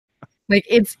Like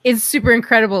it's super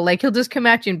incredible. Like he'll just come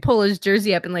at you and pull his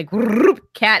jersey up and like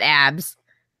cat abs.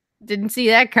 Didn't see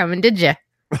that coming, did you?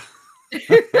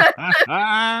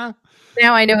 Now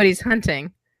I know what he's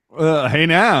hunting. Hey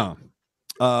now,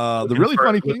 the really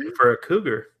funny thing for a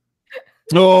cougar.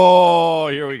 Oh,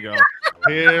 here we go.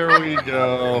 Here we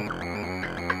go.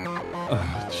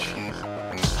 Oh, jeez.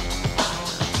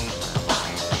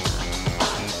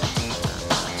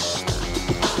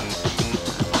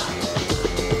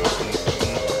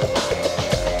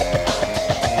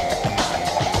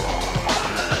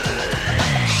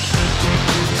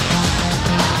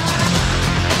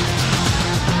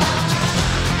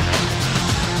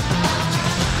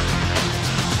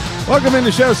 Welcome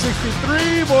into show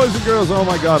 63, boys and girls. Oh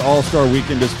my God, All Star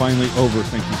Weekend is finally over.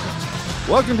 Thank you, friends.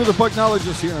 Welcome to the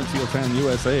Pucknologists here on Teal Town,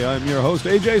 USA. I'm your host,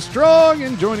 AJ Strong,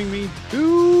 and joining me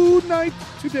tonight,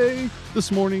 today,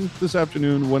 this morning, this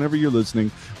afternoon, whenever you're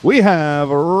listening, we have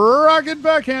Rocket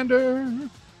Backhander.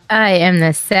 I am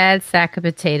the sad sack of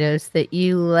potatoes that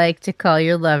you like to call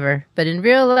your lover, but in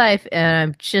real life,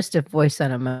 I'm just a voice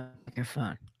on a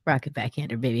microphone. Rocket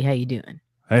Backhander, baby, how you doing?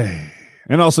 Hey.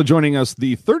 And also joining us,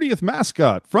 the 30th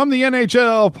mascot from the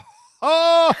NHL.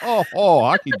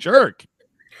 Hockey jerk.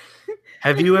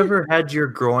 Have you ever had your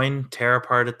groin tear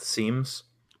apart at the seams?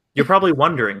 You're probably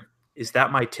wondering, is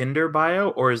that my Tinder bio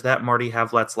or is that Marty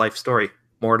Havlat's life story?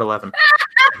 More at 11.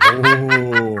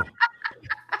 Oh.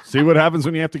 See what happens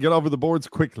when you have to get over the boards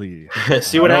quickly.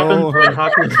 See what happens when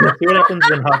hockey. See what happens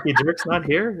when hockey jerk's not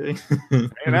here. Hey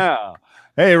now.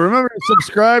 Hey, remember to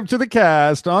subscribe to the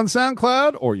cast on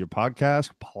SoundCloud or your podcast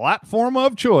platform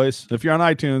of choice. If you're on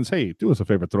iTunes, hey, do us a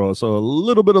favor, throw us a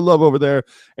little bit of love over there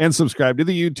and subscribe to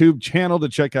the YouTube channel to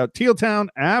check out Teal Town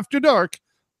After Dark,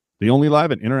 the only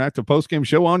live and interactive postgame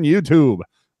show on YouTube.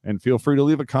 And feel free to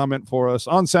leave a comment for us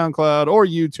on SoundCloud or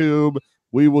YouTube.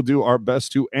 We will do our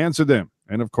best to answer them.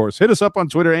 And of course, hit us up on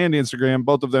Twitter and Instagram,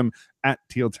 both of them at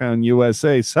Teal Town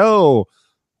USA. So,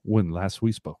 when last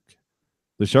we spoke,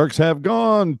 the Sharks have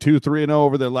gone 2-3-0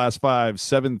 over their last 5,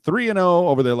 7-3-0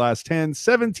 over their last 10,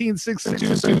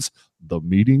 17-6 since the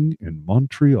meeting in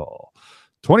Montreal.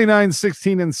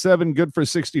 29-16-7, good for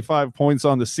 65 points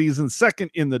on the season, second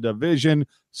in the division,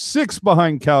 6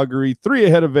 behind Calgary, 3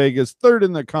 ahead of Vegas, third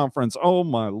in the conference. Oh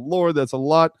my Lord, that's a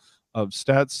lot of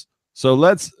stats. So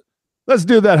let's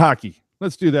do that hockey.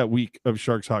 Let's do that week of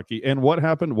Sharks hockey. And what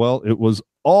happened? Well, it was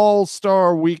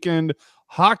All-Star Weekend.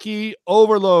 Hockey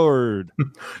overload.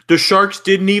 The Sharks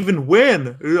didn't even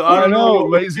win. I don't know what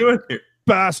lazy doing here.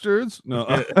 Bastards. No.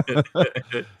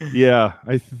 Yeah,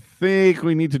 I think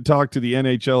we need to talk to the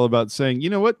NHL about saying, you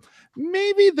know what?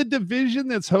 Maybe the division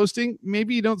that's hosting,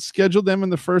 maybe you don't schedule them in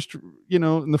the first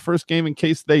game in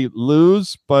case they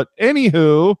lose. But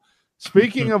anywho,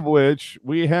 speaking of which,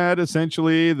 we had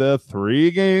essentially the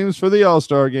 3 games for the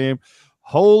All-Star game.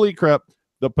 Holy crap.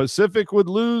 The Pacific would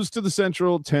lose to the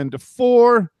Central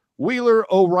 10-4. Wheeler,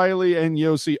 O'Reilly, and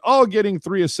Yossi all getting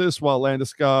 3 assists, while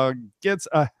Landeskog gets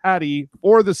a hattie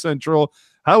for the Central.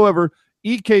 However,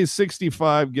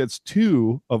 EK65 gets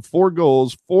 2 of 4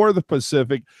 goals for the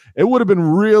Pacific. It would have been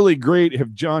really great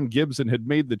if John Gibson had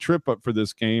made the trip up for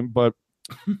this game, but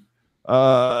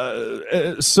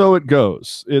so it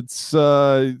goes. It's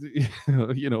when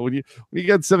you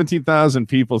got 17,000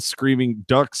 people screaming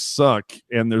ducks suck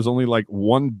and there's only like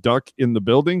 1 duck in the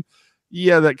building,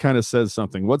 yeah, that kind of says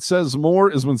something. What says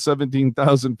more is when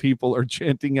 17,000 people are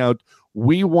chanting out,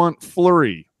 "We want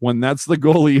Fleury," when that's the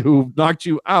goalie who knocked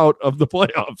you out of the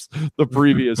playoffs the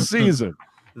previous season.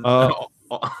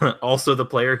 Also the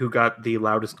player who got the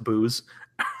loudest boos.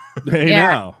 Hey, yeah.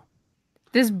 Now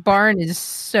this barn is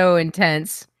so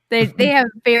intense. They have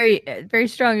very, very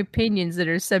strong opinions that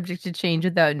are subject to change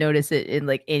without notice in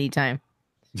like any time.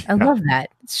 I love that.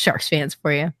 It's Sharks fans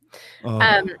for you.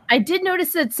 I did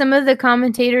notice that some of the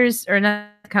commentators, or not,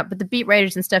 but the beat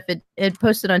writers and stuff, had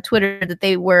posted on Twitter that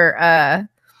they were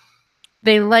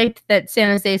they liked that San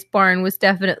Jose's barn was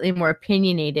definitely more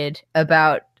opinionated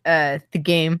about the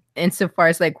game insofar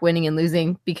as like winning and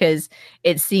losing, because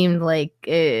it seemed like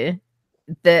the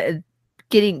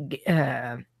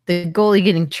goalie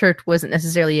getting chirped wasn't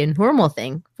necessarily a normal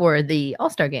thing for the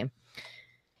All-Star game.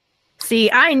 See,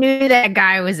 I knew that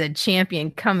guy was a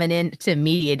champion coming into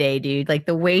media day, dude. Like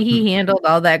the way he handled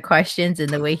all that questions and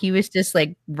the way he was just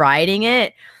like riding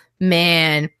it,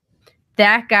 man,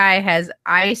 that guy has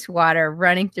ice water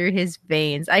running through his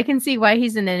veins. I can see why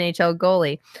he's an NHL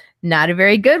goalie. Not a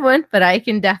very good one, but I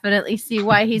can definitely see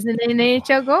why he's an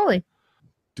NHL goalie.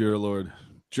 Dear Lord.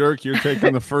 Jerk, you're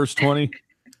taking the first 20.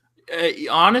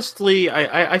 Honestly,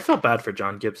 I felt bad for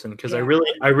John Gibson because I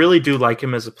really do like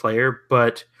him as a player,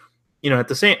 but at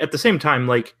the same time,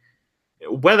 like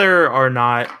whether or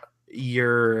not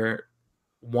you're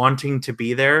wanting to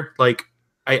be there, like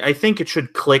I think it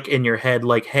should click in your head,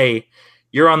 like, hey,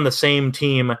 you're on the same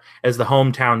team as the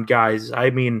hometown guys. I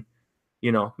mean,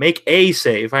 make a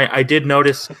save. I did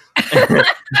notice.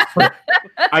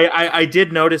 I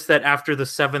did notice that after the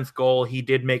 7th goal, he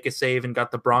did make a save and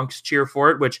got the Bronx cheer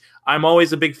for it, which I'm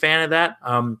always a big fan of that.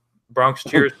 Bronx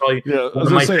cheer is probably one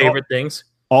of my favorite things.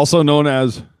 Also known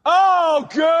as, oh,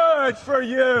 good for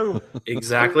you.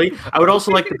 Exactly. I would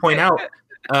also like to point out,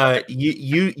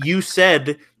 you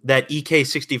said that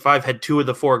EK65 had 2 of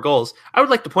the 4 goals. I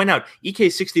would like to point out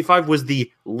EK65 was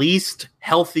the least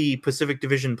healthy Pacific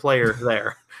Division player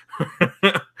there.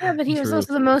 Yeah, but he was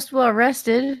also the most well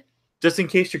rested. Just in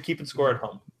case you're keeping score at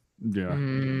home.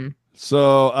 Yeah.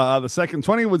 So the second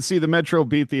 20 would see the Metro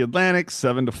beat the Atlantic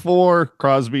 7-4.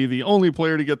 Crosby, the only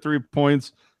player to get 3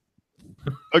 points.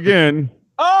 Again.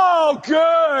 Oh,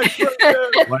 good.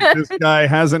 Like this guy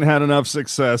hasn't had enough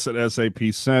success at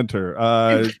SAP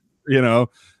Center.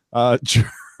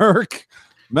 Jerk.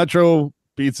 Metro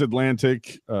beats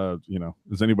Atlantic.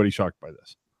 Is anybody shocked by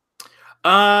this?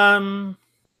 I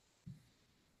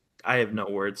have no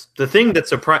words. The thing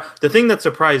that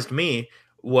surprised me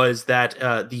was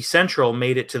that the Central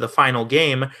made it to the final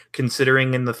game,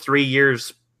 considering in the 3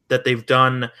 years that they've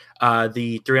done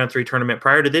the 3-on-3 tournament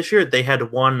prior to this year, they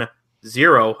had won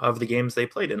 0 of the games they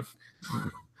played in.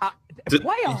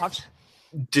 Playoffs?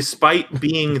 Despite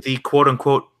being the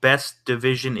quote-unquote best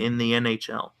division in the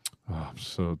NHL. Oh, I'm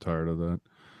so tired of that.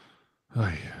 Oh,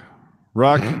 yeah.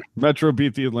 Rock, Metro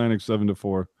beat the Atlantic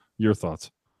 7-4. Your thoughts?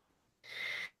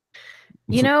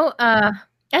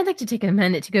 I'd like to take a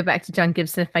minute to go back to John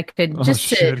Gibson if I could.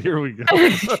 Here we go.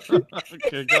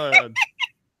 Okay, go ahead.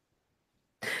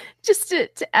 Just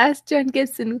to ask John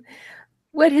Gibson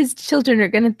what his children are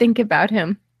going to think about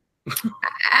him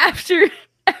after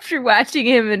watching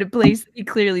him in a place that he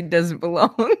clearly doesn't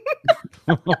belong.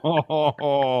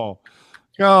 Oh,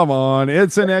 come on.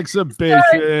 It's an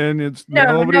exhibition. It's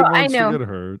nobody wants to get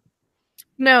hurt.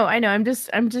 No, I know. I'm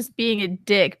just being a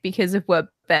dick because of what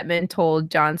Bettman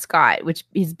told John Scott, which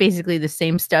is basically the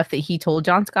same stuff that he told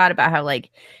John Scott about how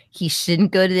he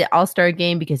shouldn't go to the All Star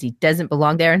game because he doesn't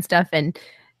belong there and stuff. And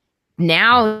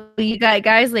now you got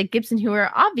guys like Gibson who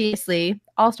are obviously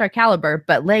All Star caliber,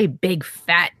 but lay big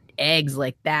fat eggs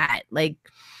like that. Like,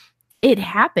 it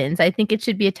happens. I think it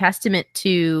should be a testament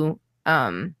to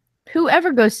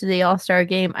whoever goes to the All Star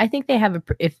game. I think they have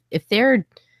if they're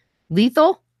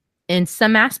lethal in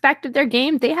some aspect of their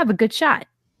game, they have a good shot,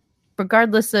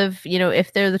 regardless of,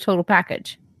 if they're the total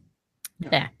package.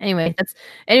 Yeah. Anyway, that's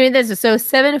so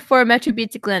 7-4 Metro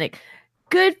beats Atlantic.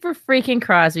 Good for freaking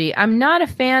Crosby. I'm not a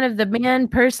fan of the man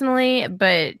personally,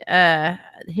 but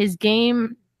his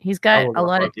game, he's got a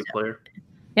lot of player.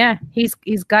 Yeah, he's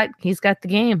got the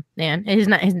game, man.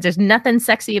 There's nothing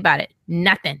sexy about it.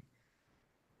 Nothing.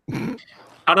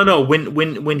 I don't know,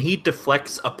 when he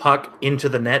deflects a puck into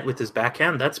the net with his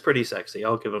backhand, that's pretty sexy.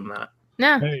 I'll give him that.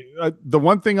 No. Hey, the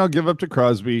one thing I'll give up to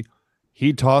Crosby,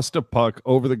 he tossed a puck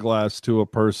over the glass to a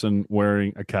person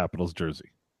wearing a Capitals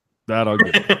jersey. That I'll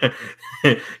give him.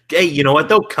 Hey, you know what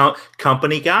though?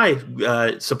 Company guy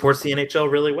supports the NHL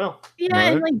really well. Yeah,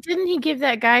 right? And didn't he give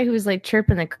that guy who was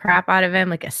chirping the crap out of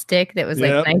him a stick that was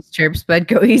nice chirps, bud,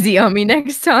 go easy on me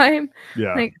next time?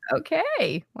 Yeah.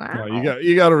 Okay, wow. No,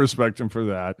 you got to respect him for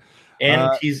that.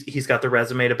 And he's got the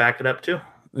resume to back it up too.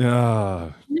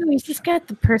 Yeah. No, he's just got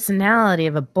the personality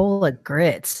of a bowl of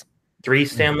grits. 3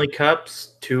 Stanley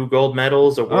Cups, 2 gold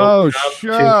medals, a World Cup,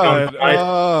 shut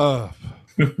up.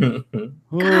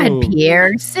 God,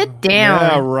 Pierre, sit down.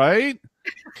 Yeah, right?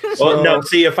 Well, no,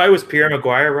 see, if I was Pierre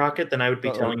McGuire, Rocket, then I would be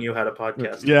telling you how to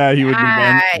podcast. Yeah, he would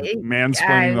be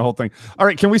mansplaining the whole thing. All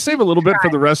right, can we save a little bit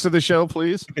for the rest of the show,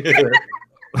 please?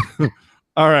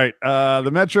 All right,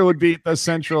 the Metro would beat the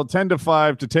Central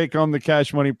 10-5 to take home the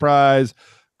cash money prize.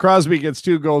 Crosby gets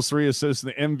 2 goals, 3 assists,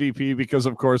 the MVP, because,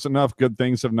 of course, enough good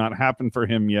things have not happened for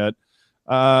him yet.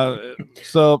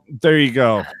 So there you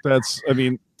go.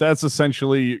 That's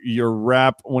essentially your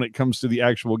wrap when it comes to the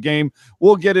actual game.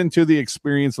 We'll get into the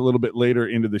experience a little bit later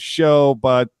into the show,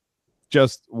 but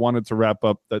just wanted to wrap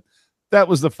up that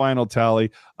was the final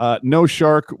tally. No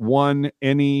Shark won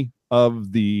any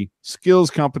of the skills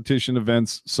competition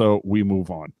events, so we move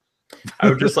on. I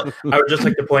would just like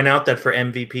to point out that for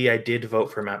MVP, I did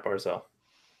vote for Matt Barzal.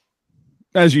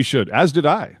 As you should. As did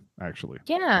I, actually.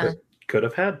 Yeah. Could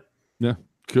have had. Yeah,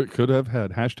 could have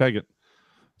had. Hashtag it.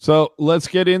 So let's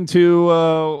get into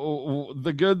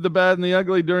the good, the bad, and the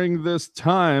ugly during this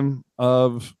time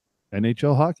of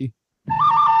NHL hockey.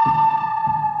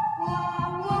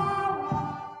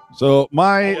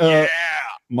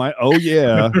 My oh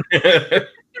yeah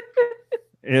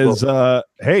is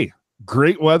hey,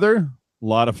 great weather, a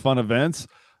lot of fun events.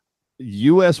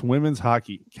 U.S. women's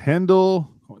hockey, Kendall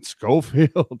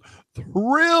Schofield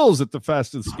thrills at the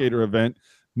fastest skater event,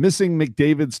 missing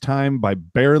McDavid's time by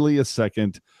barely a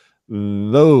second.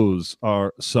 Those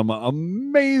are some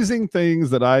amazing things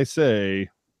that I say,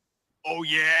 oh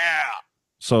yeah.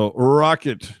 So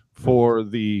rocket for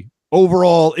the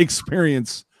overall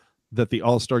experience that the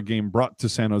All-Star game brought to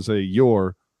San Jose.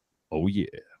 Your oh yeah.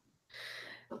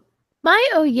 My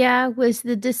oh yeah was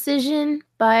the decision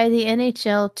by the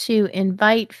NHL to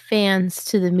invite fans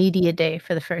to the media day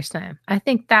for the first time. I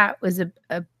think that was a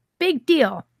big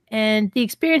deal, and the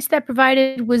experience that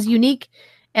provided was unique,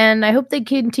 and I hope they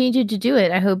continue to do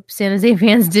it. I hope San Jose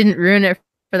fans didn't ruin it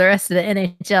for the rest of the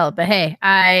NHL, but hey,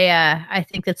 I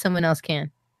think that someone else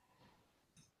can.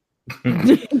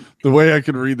 The way I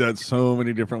can read that so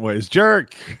many different ways.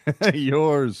 Jerk,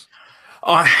 yours.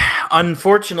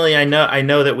 Unfortunately, I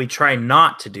know that we try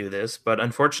not to do this, but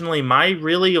unfortunately, my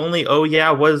really only oh yeah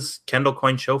was Kendall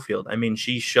Coyne Schofield. I mean,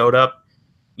 she showed up,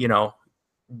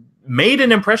 made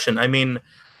an impression. I mean,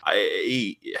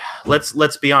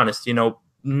 let's be honest.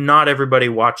 Not everybody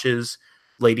watches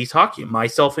ladies hockey,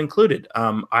 myself included.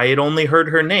 I had only heard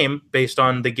her name based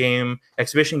on the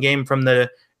exhibition game from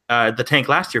the tank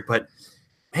last year, but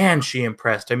man, she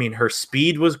impressed. I mean, her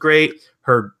speed was great.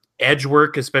 Her edge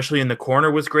work, especially in the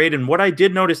corner, was great. And what I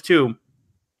did notice too,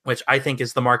 which I think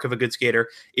is the mark of a good skater,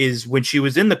 is when she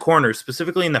was in the corner,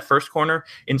 specifically in the first corner,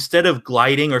 instead of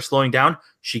gliding or slowing down,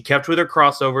 she kept with her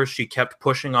crossovers, she kept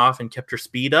pushing off and kept her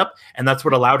speed up. And that's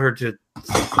what allowed her to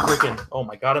freaking, oh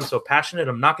my God, I'm so passionate.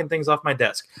 I'm knocking things off my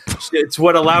desk. It's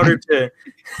what allowed her to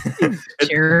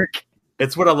jerk.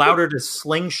 It's what allowed her to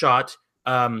slingshot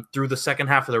through the second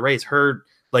half of the race. Her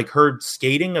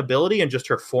skating ability and just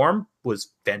her form was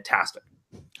fantastic.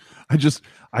 I just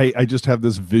have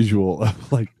this visual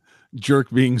of like Jerk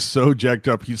being so jacked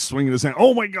up. He's swinging his hand.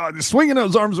 Oh my God. He's swinging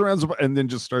his arms around and then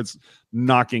just starts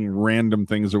knocking random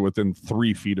things that are within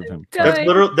 3 feet of him.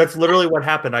 That's literally what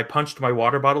happened. I punched my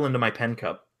water bottle into my pen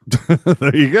cup.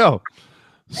 There you go.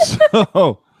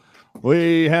 So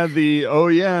we had the, oh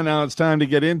yeah, now it's time to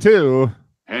get into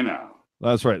Hey now.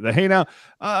 That's right. The hey now,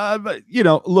 but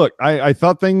look, I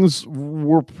thought things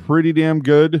were pretty damn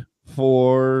good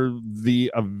for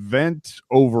the event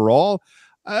overall.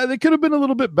 They could have been a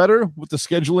little bit better with the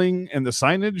scheduling and the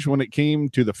signage when it came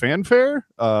to the fanfare.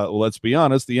 Let's be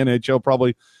honest, the NHL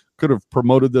probably could have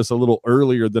promoted this a little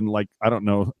earlier than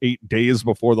 8 days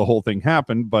before the whole thing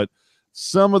happened. But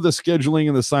some of the scheduling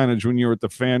and the signage when you were at the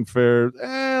fanfare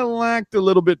lacked a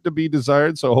little bit to be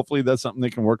desired. So hopefully that's something they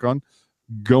can work on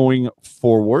going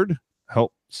forward,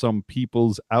 help some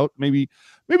people's out, maybe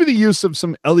the use of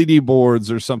some LED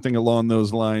boards or something along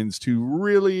those lines to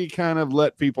really kind of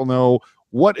let people know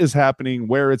what is happening,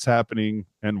 where it's happening,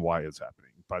 and why it's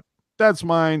happening. But that's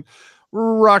mine.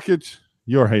 Rocket,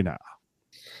 your hey now.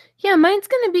 Yeah, mine's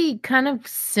going to be kind of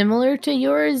similar to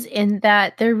yours in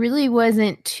that there really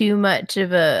wasn't too much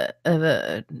of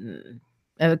a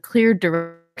clear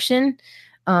direction.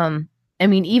 I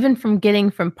mean, even from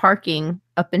getting from parking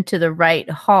up into the right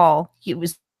hall, it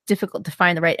was difficult to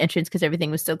find the right entrance because everything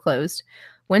was still closed.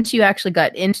 Once you actually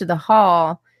got into the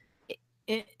hall,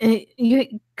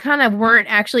 you kind of weren't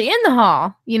actually in the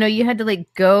hall. You had to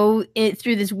go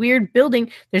through this weird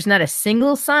building. There's not a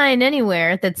single sign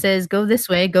anywhere that says go this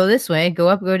way, go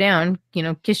up, go down,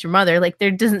 kiss your mother. There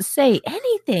doesn't say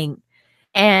anything.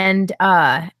 And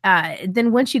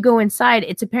then once you go inside,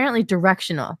 it's apparently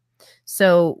directional.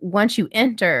 So once you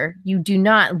enter, you do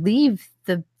not leave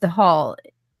the hall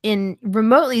in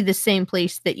remotely the same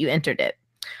place that you entered it.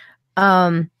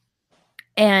 And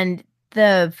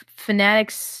the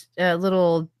Fanatics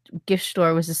little gift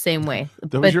store was the same way.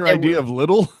 That was your idea of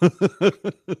little?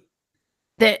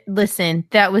 That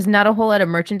was not a whole lot of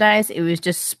merchandise. It was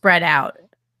just spread out.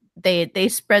 They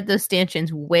spread those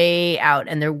stanchions way out,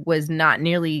 and there was not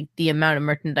nearly the amount of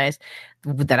merchandise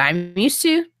that I'm used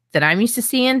to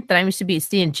seeing, that I'm used to be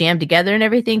seeing jammed together and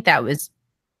everything. That was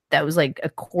like a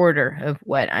quarter of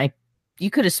what you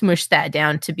could have smushed that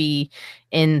down to be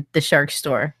in the Shark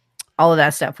store. All of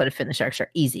that stuff would have fit in the Shark store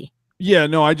easy. Yeah,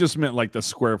 no, I just meant the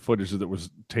square footage that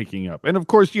was taking up. And of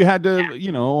course you had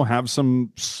to,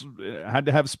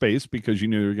 have space because you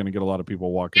knew you were going to get a lot of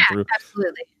people walking through.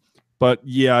 Absolutely. But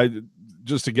yeah,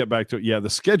 just to get back to it, the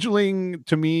scheduling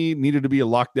to me needed to be a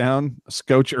lockdown, a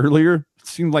scotch earlier. It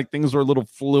seemed like things were a little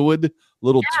fluid,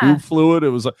 too fluid. It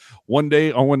was one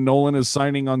day Owen Nolan is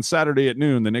signing on Saturday at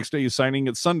noon. The next day he's signing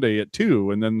at Sunday at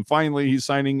 2. And then finally he's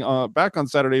signing back on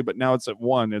Saturday, but now it's at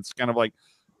 1. It's kind of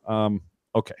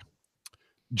okay.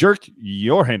 Jerk,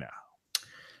 your hey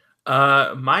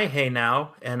now. My hey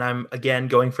now, and I'm again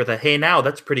going for the hey now.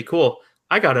 That's pretty cool.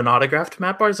 I got an autographed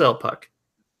Matt Barzal puck.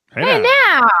 Hey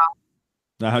now.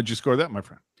 Now, how'd you score that, my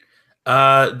friend?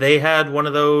 They had one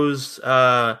of those.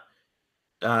 What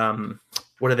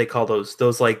do they call those?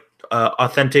 Those like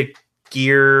authentic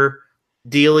gear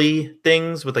dealy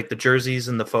things with like the jerseys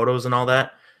and the photos and all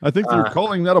that. I think they're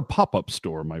calling that a pop-up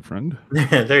store, my friend.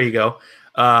 There you go.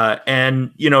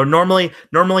 And normally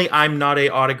I'm not a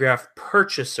autograph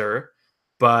purchaser,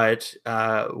 but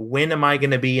when am I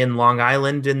going to be in Long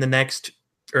Island in the next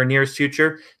or nearest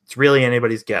future? It's really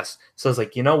anybody's guess. So I was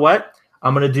like, you know what?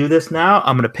 I'm going to do this now.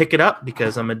 I'm going to pick it up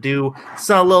because I'm going to do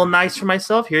something a little nice for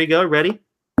myself. Here you go. Ready?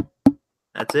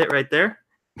 That's it right there.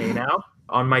 Hey now,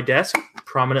 on my desk,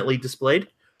 prominently displayed.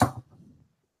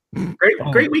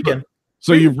 Great weekend.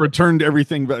 So you've returned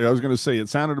everything. But I was going to say, it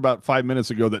sounded about 5 minutes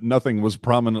ago that nothing was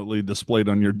prominently displayed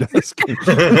on your desk.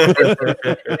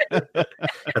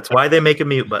 That's why they make a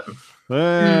mute button.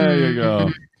 There you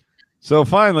go. So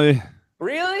finally.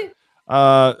 Really?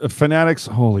 Fanatics,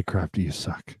 holy crap, do you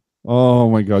suck? Oh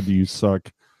my God, do you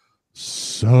suck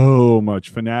so much?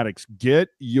 Fanatics, get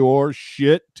your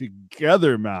shit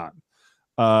together, man.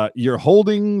 You're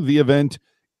holding the event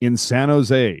in San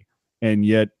Jose, and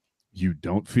yet you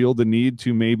don't feel the need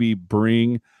to maybe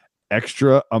bring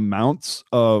extra amounts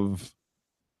of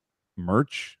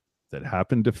merch that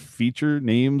happen to feature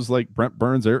names like Brent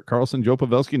Burns, Eric Carlson, Joe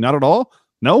Pavelski? Not at all?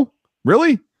 No?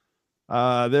 Really?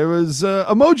 There was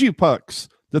emoji pucks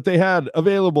that they had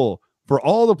available for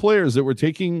all the players that were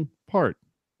taking part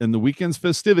in the weekend's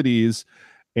festivities,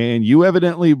 and you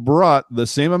evidently brought the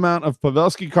same amount of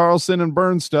Pavelski, Carlson, and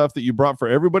Burns stuff that you brought for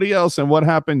everybody else, and what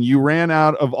happened? You ran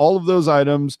out of all of those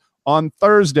items on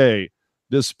Thursday,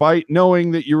 despite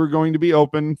knowing that you were going to be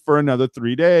open for another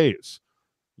 3 days.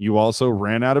 You also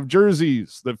ran out of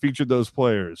jerseys that featured those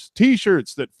players,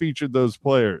 t-shirts that featured those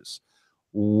players.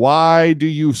 Why do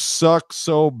you suck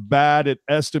so bad at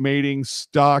estimating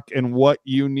stock and what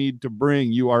you need to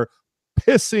bring? You are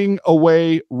pissing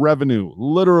away revenue,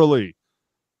 literally.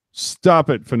 Stop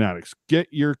it, Fanatics. Get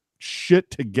your shit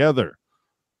together.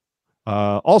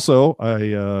 Also,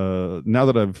 now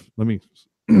that let me,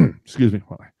 excuse me,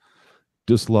 while I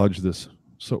dislodge this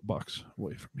soapbox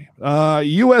away from me.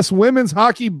 U.S. women's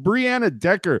hockey, Brianna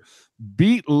Decker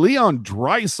beat Leon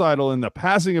Draisaitl in the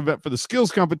passing event for the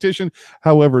skills competition.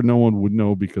 However, no one would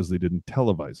know because they didn't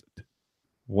televise it.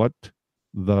 What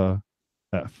the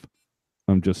F?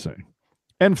 I'm just saying.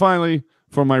 And finally,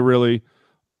 for my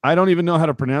I don't even know how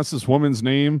to pronounce this woman's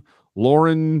name.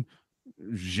 Lauren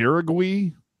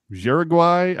Jaraguy?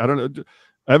 I don't know.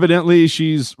 Evidently,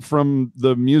 she's from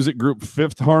the music group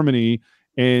Fifth Harmony,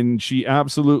 and she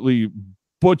absolutely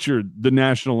butchered the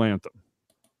national anthem.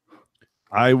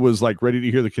 I was like ready to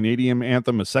hear the Canadian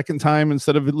anthem a second time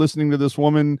instead of listening to this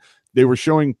woman. They were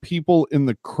showing people in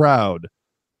the crowd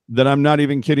that, I'm not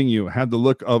even kidding you, had the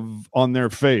look on their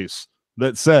face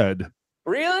that said,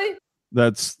 Really?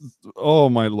 That's, oh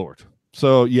my Lord.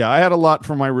 So yeah, I had a lot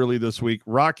for my this week.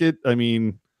 Rocket, I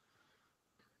mean,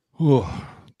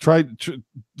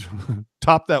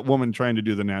 top that woman trying to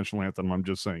do the national anthem. I'm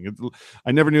just saying.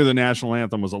 I never knew the national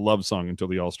anthem was a love song until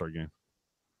the All Star game.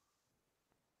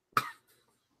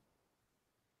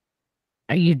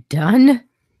 Are you done?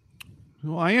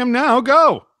 Well, I am now.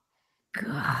 Go.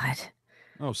 God.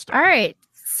 Oh, stop. All right.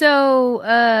 So,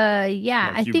 yeah,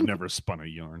 Like I think never spun a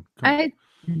yarn.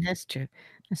 That's true.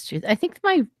 That's true. I think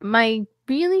my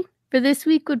really for this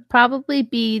week would probably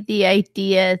be the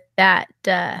idea that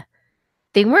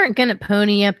they weren't going to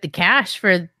pony up the cash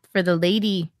for the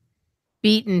lady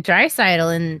beating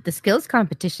Draisaitl in the skills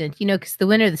competition, because the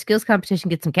winner of the skills competition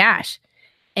gets some cash,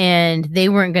 and they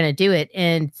weren't going to do it.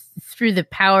 And through the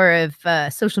power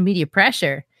of social media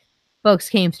pressure, folks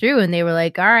came through and they were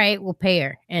like, all right, we'll pay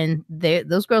her. And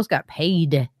those girls got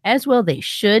paid, as well they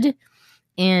should.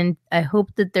 And I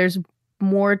hope that there's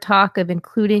more talk of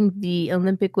including the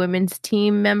Olympic women's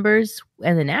team members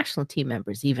and the national team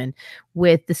members even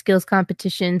with the skills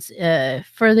competitions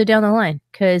further down the line,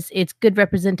 because it's good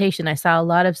representation. I saw a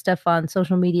lot of stuff on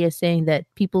social media saying that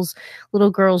people's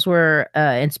little girls were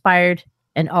inspired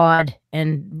and awed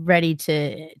and ready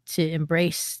to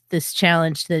embrace this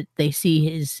challenge that they see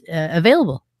is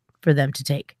available for them to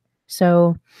take.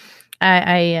 So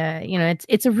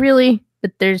it's a really,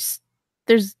 but there's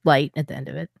light at the end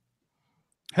of it.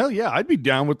 Hell yeah, I'd be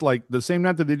down with like the same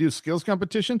night that they do skills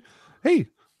competition. Hey,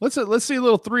 let's see a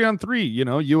little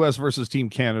 3-on-3, U.S. versus Team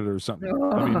Canada or something.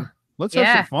 Oh, I mean, let's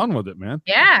have some fun with it, man.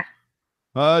 Yeah.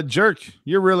 Jerk,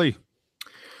 you're really.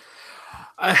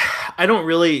 I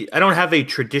don't have a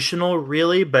traditional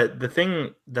really, but the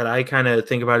thing that I kind of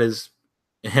think about is,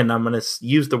 and I'm going to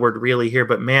use the word really here,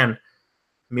 but man,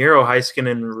 Miro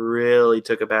Heiskanen really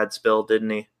took a bad spill,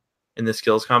 didn't he, in the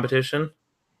skills competition?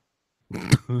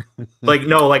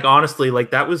 Honestly,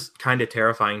 that was kind of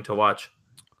terrifying to watch.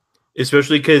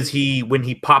 Especially because when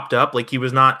he popped up, he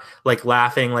was not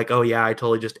laughing oh yeah, I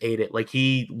totally just ate it.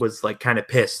 He was kind of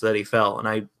pissed that he fell, and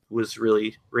I was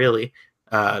really, really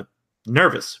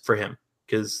nervous for him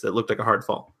because it looked like a hard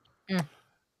fall.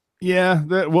 Yeah,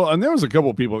 and there was a couple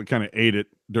of people that kind of ate it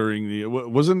during the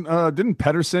didn't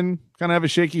Pedersen kind of have a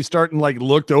shaky start and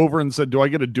looked over and said, "Do I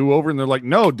get a do-over?" And they're like,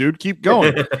 "No, dude, keep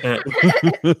going."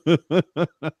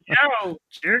 Yo,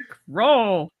 jerk,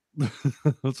 roll.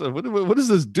 So what is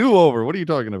this do-over? What are you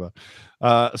talking about?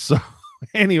 So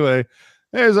anyway,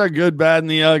 there's our good, bad, and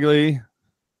the ugly.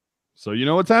 So you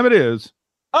know what time it is.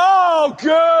 Oh,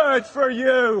 good for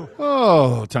you.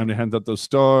 Oh, time to hand out those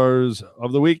stars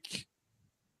of the week.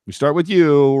 We start with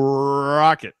you,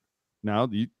 Rocket. Now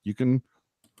you can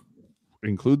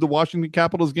include the Washington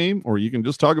Capitals game, or you can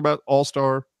just talk about All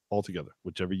Star altogether,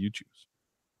 whichever you choose.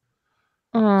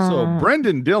 So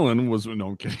Brendan Dillon was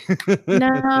I'm kidding.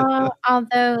 No,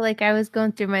 although I was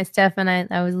going through my stuff and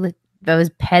I was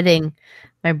petting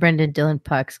my Brendan Dillon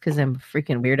pucks because I'm a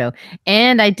freaking weirdo,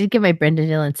 and I did get my Brendan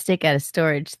Dillon stick out of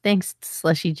storage. Thanks,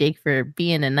 Slushy Jake, for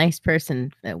being a nice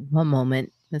person at one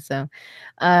moment. So,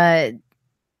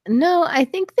 no, I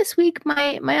think this week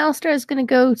my All Star is going to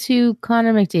go to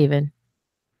Connor McDavid.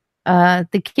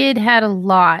 The kid had a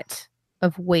lot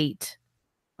of weight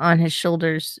on his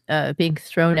shoulders being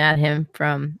thrown at him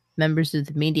from members of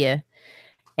the media.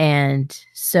 And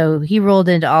so he rolled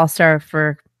into All-Star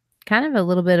for kind of a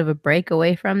little bit of a break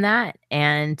away from that.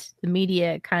 And the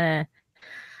media kind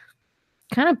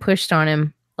of pushed on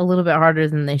him a little bit harder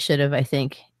than they should have, I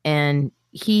think. And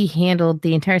he handled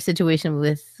the entire situation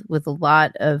with a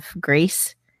lot of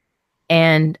grace.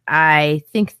 And I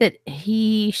think that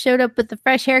he showed up with a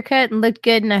fresh haircut and looked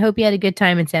good. And I hope he had a good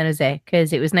time in San Jose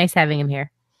because it was nice having him here.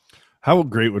 How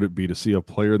great would it be to see a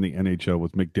player in the NHL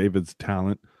with McDavid's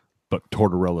talent, but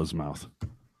Tortorella's mouth?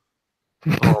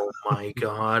 Oh my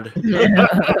God.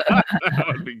 That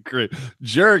would be great.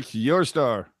 Jerk, your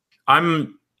star.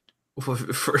 Can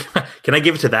I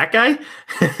give it to that guy?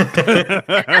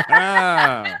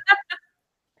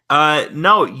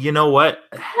 No, you know what?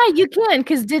 Yeah, you can,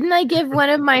 because didn't I give one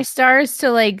of my stars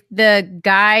to the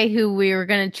guy who we were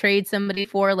going to trade somebody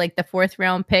for, the 4th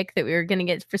round pick that we were going to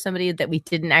get for somebody that we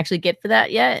didn't actually get for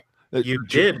that yet? You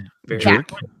did. Jerk.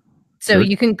 So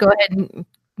you can go ahead and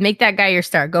make that guy your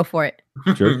star. Go for it.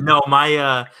 Jerk. No,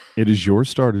 my it is your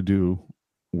star to do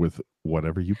with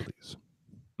whatever you please.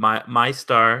 My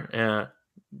star,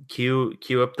 cue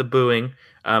up the booing.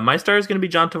 My star is going to be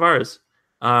John Tavares.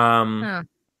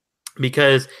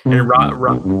 Because whatever.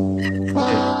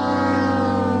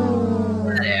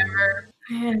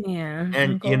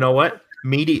 And you know what?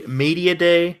 Media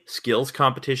day, skills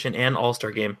competition, and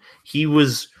All-Star game. He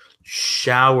was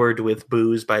showered with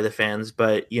boos by the fans,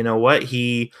 but you know what?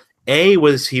 He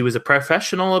was a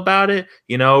professional about it.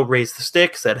 Raised the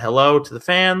stick, said hello to the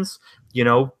fans.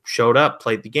 Showed up,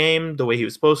 played the game the way he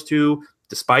was supposed to,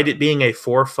 despite it being a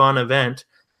for fun event.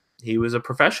 He was a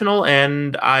professional,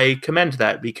 and I commend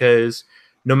that because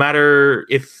no matter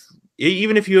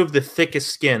even if you have the thickest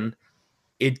skin,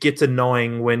 it gets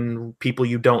annoying when people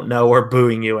you don't know are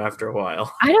booing you after a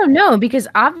while. I don't know, because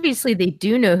obviously they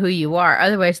do know who you are.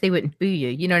 Otherwise, they wouldn't boo you.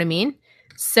 You know what I mean?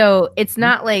 So it's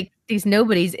not like these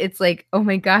nobodies. It's like, oh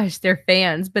my gosh, they're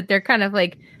fans, but they're kind of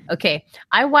like, okay,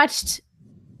 I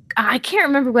can't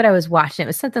remember what I was watching. It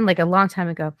was something a long time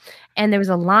ago. And there was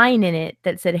a line in it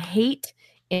that said, hate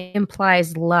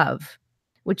implies love,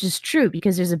 which is true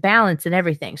because there's a balance in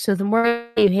everything. So the more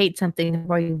you hate something, the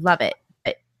more you love it.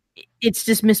 It's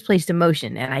just misplaced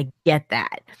emotion, and I get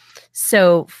that.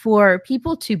 So for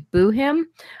people to boo him,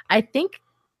 I think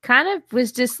kind of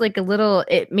was just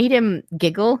it made him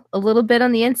giggle a little bit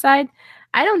on the inside.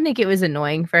 I don't think it was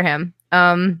annoying for him.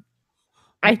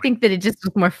 I think that it just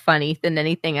was more funny than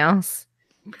anything else.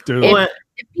 Dude.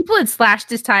 If people had slashed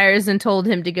his tires and told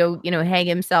him to go, hang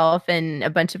himself and a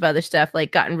bunch of other stuff,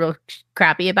 gotten real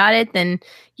crappy about it, then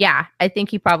yeah, I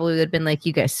think he probably would have been like,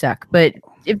 you guys suck. But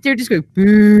if they're just going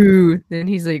boo, then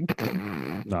he's like,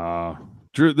 nah.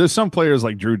 Drew, there's some players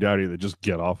like Drew Doughty that just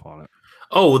get off on it.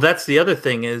 Oh, that's the other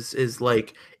thing is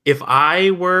if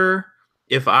I were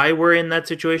in that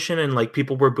situation and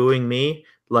people were booing me,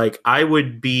 I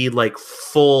would be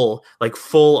full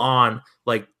on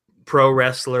pro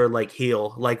wrestler like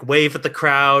heel, like wave at the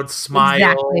crowd, smile,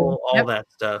 Exactly. all that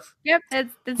stuff. Yep,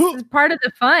 that's part of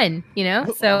the fun,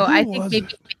 So I think was maybe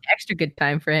it? it'd be an extra good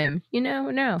time for him.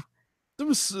 No.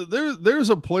 There's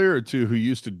a player or two who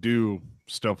used to do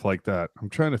stuff like that. I'm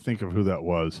trying to think of who that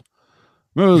was.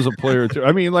 There was a player or two.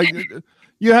 I mean, like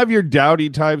you have your dowdy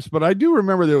types, but I do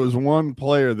remember there was one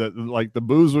player that like the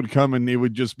booze would come and they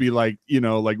would just be like,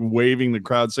 like waving the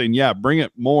crowd saying, "Yeah, bring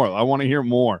it more. I want to hear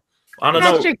more." I don't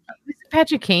know. Was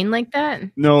Patrick Kane like that?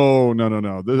 No.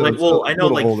 Like, well, I know,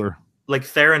 like older. Like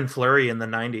Theron Fleury in the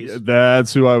 90s. Yeah,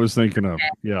 that's who I was thinking of.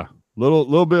 Yeah.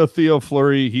 Little bit of Theo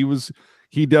Fleury.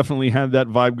 He definitely had that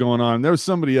vibe going on. There was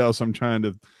somebody else I'm trying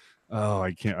to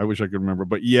I wish I could remember.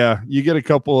 But yeah, you get a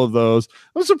couple of those.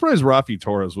 I'm surprised Rafi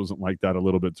Torres wasn't like that a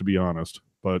little bit, to be honest.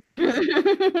 But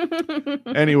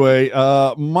anyway,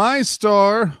 my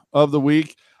star of the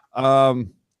week,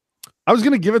 I was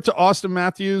going to give it to Austin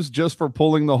Matthews just for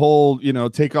pulling the whole,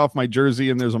 take off my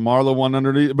jersey and there's a Marla one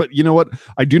underneath. But you know what?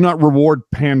 I do not reward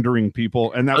pandering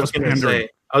people. And that was pandering.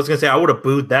 I was going to say, I would have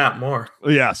booed that more.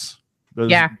 Yes.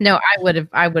 Yeah. No, I would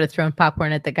have thrown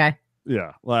popcorn at the guy.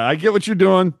 Yeah. Well, I get what you're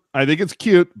doing. I think it's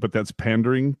cute, but that's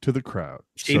pandering to the crowd.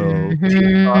 Cheap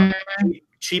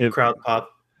crowd pop.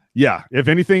 Yeah. If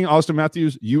anything, Austin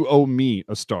Matthews, you owe me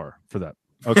a star for that.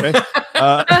 Okay.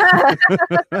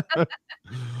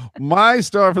 My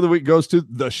star for the week goes to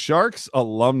the Sharks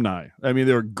alumni. I mean,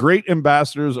 they were great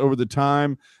ambassadors over the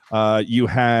time. You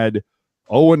had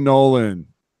Owen Nolan,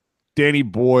 Danny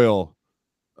Boyle,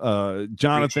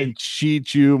 Jonathan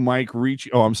Chichu,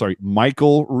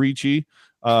 Michael Ricci,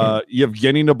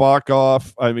 Yevgeny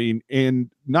Nabokov. I mean,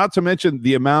 and not to mention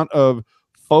the amount of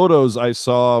photos I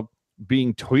saw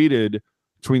being tweeted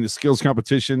between the skills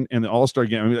competition and the All Star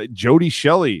game. I mean, like Jody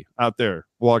Shelley out there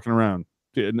walking around.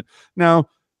 Now,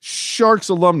 Sharks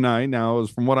alumni. Now, as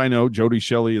from what I know, Jody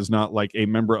Shelley is not like a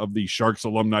member of the Sharks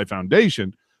Alumni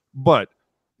Foundation, but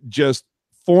just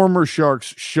former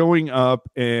Sharks showing up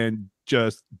and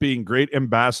just being great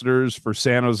ambassadors for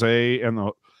San Jose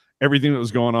and everything that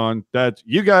was going on. That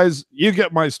you guys, you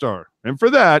get my star. And for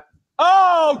that,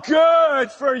 oh,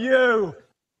 good for you.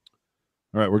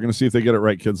 All right, we're going to see if they get it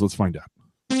right, kids. Let's find out.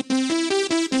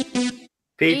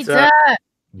 Pizza.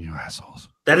 You assholes.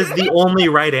 That is the only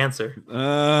right answer.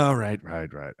 Right.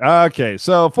 Okay,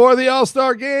 so for the All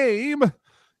Star game,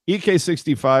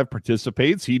 EK65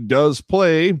 participates. He does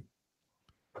play.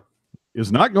 Is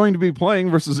not going to be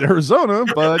playing versus Arizona,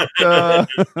 but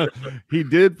he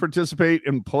did participate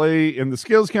and play in the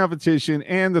skills competition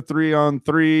and the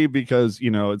 3-on-3 because,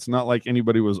 it's not like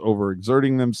anybody was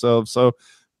overexerting themselves. So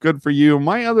good for you.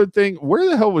 My other thing, where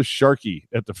the hell was Sharky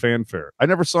at the fanfare? I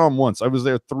never saw him once. I was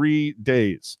there 3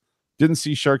 days. Didn't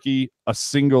see Sharky a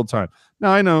single time.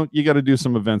 Now, I know you got to do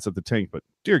some events at the tank, but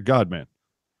dear God, man.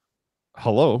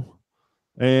 Hello.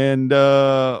 And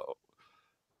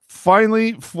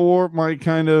finally, for my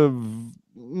kind of,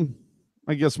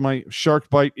 I guess my shark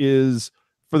bite is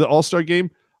for the All Star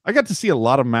game, I got to see a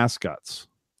lot of mascots,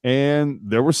 and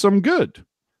there were some good.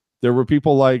 There were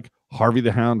people like Harvey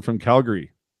the Hound from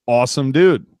Calgary. Awesome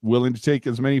dude, willing to take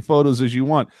as many photos as you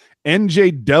want.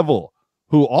 NJ Devil,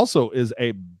 who also is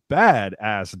a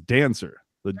badass dancer.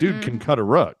 The dude can cut a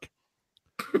rug.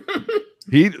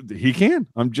 He can.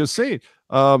 I'm just saying.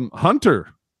 Hunter,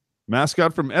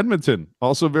 mascot from Edmonton,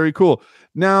 also very cool.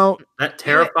 Now, that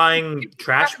terrifying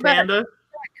trash panda.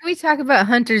 Can we talk about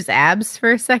Hunter's abs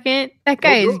for a second? That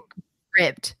guy is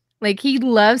ripped. Like, he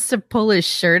loves to pull his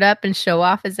shirt up and show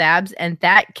off his abs, and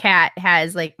that cat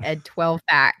has like a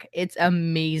 12-pack. It's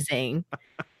amazing.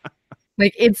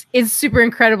 Like, it's super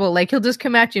incredible. Like, he'll just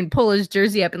come at you and pull his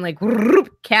jersey up and like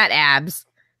whoop, cat abs.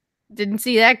 Didn't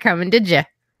see that coming, did you?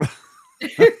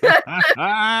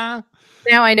 Now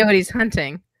I know what he's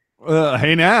hunting.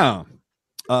 Hey, now,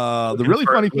 the really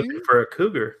funny thing for a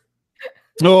cougar.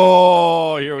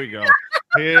 Oh, here we go.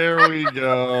 Here we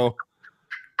go.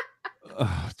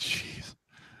 Oh, jeez.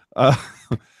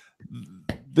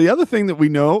 The other thing that we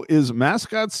know is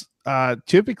mascots.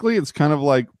 Typically, it's kind of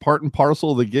like part and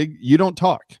parcel of the gig. You don't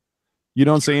talk. You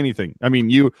don't say anything. I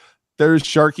mean, there's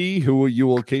Sharky, who you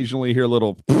will occasionally hear a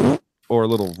little or a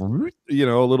little, a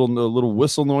little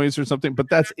whistle noise or something, but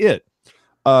that's it.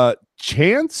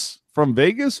 Chance from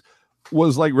Vegas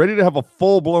was like ready to have a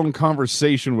full-blown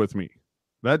conversation with me.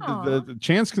 That the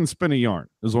Chance can spin a yarn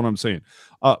is what I'm saying.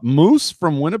 Moose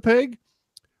from Winnipeg.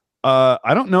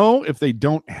 I don't know if they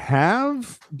don't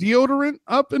have deodorant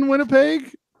up in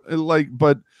Winnipeg,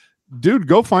 but dude,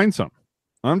 go find some.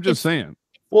 I'm just saying.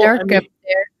 Well, dark up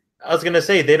there. I was gonna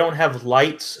say they don't have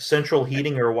lights, central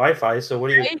heating, or Wi-Fi. So what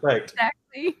do you expect?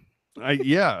 Exactly.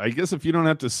 I guess if you don't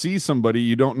have to see somebody,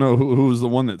 you don't know who's the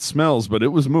one that smells, but it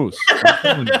was Moose.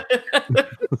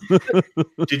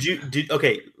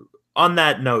 Okay, on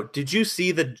that note, did you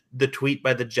see the tweet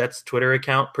by the Jets Twitter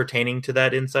account pertaining to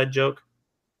that inside joke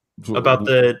about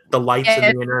the lights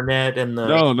and the internet and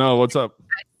the No, what's up?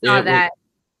 I saw that.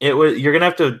 It was. You're gonna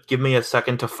have to give me a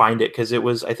second to find it because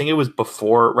I think it was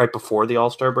right before the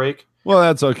All-Star break. Well,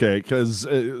 that's okay because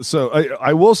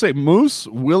I will say Moose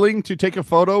willing to take a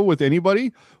photo with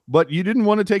anybody, but you didn't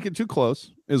want to take it too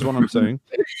close, is what I'm saying.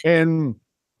 And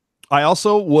I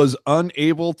also was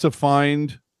unable to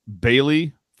find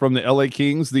Bailey from the LA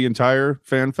Kings the entire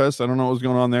fan fest. I don't know what was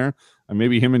going on there.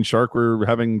 Maybe him and Shark were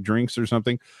having drinks or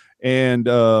something, and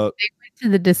they went to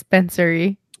the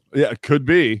dispensary. Yeah, it could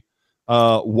be.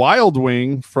 Wild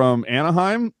Wing from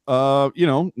Anaheim,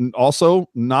 also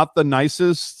not the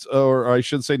nicest, or I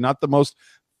should say not the most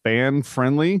fan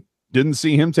friendly. Didn't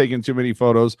see him taking too many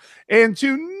photos. And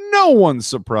to no one's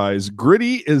surprise,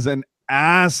 Gritty is an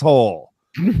asshole.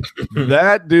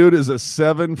 That dude is a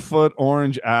 7-foot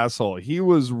orange asshole. He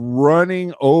was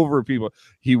running over people.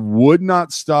 He would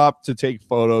not stop to take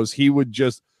photos. He would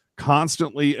just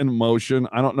constantly in motion.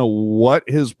 I don't know what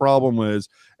his problem is.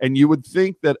 And you would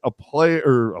think that a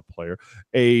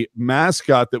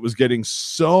mascot that was getting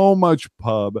so much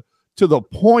pub to the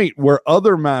point where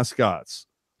other mascots,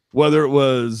 whether it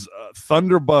was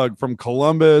Thunderbug from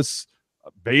Columbus,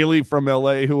 Bailey from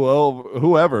LA,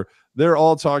 whoever, they're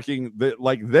all talking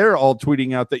they're all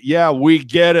tweeting out that, yeah, we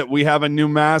get it. We have a new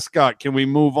mascot. Can we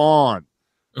move on?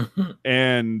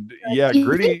 And yeah,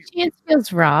 Gritty Chance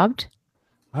feels robbed.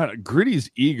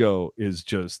 Gritty's ego is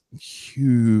just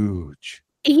huge.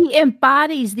 He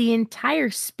embodies the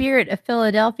entire spirit of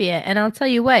Philadelphia. And I'll tell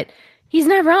you what, he's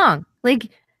not wrong.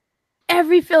 Like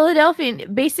every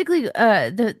Philadelphian, basically,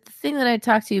 the thing that I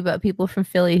talk to you about people from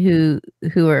Philly who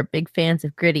are big fans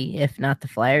of Gritty, if not the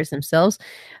Flyers themselves,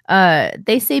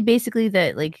 they say basically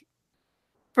that like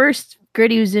first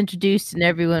Gritty was introduced and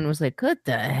everyone was like, what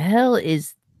the hell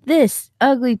is this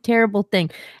ugly, terrible thing?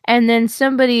 And then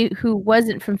somebody who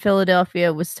wasn't from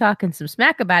Philadelphia was talking some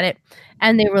smack about it,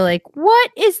 and they were like, what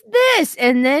is this?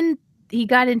 And then he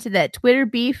got into that Twitter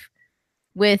beef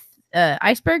with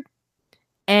Iceberg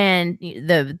and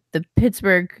the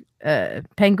Pittsburgh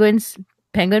penguin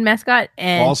mascot,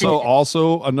 and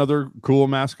also another cool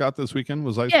mascot this weekend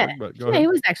was Iceberg. Yeah, but go ahead. It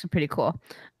was actually pretty cool.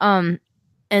 And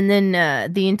then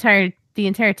the entire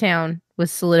town was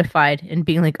solidified and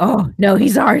being like, oh no,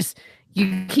 he's ours.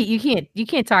 You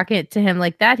can't talk it to him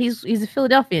like that. He's a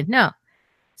Philadelphian. No.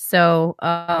 So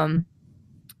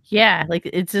yeah, like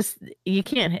it's just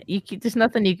there's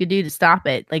nothing you could do to stop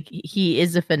it. Like he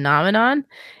is a phenomenon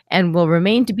and will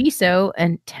remain to be so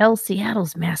until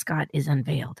Seattle's mascot is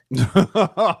unveiled.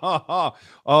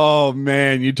 Oh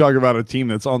man, you talk about a team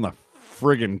that's on the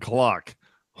friggin' clock.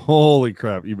 Holy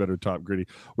crap, you better top Gritty.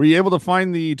 Were you able to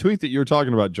find the tweet that you were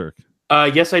talking about, Jerk?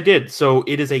 Yes, I did. So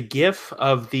it is a GIF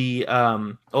of the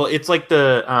it's like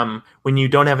the when you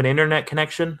don't have an internet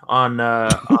connection on I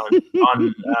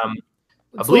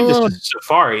believe this is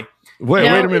Safari. Wait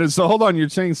a minute. So hold on, you're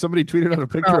saying somebody tweeted out a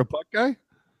picture of Puck Guy?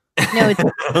 No,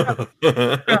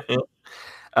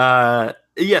 it's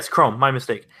yes, Chrome, my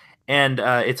mistake. And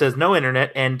it says no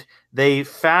internet, and they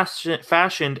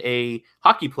fashioned a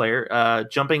hockey player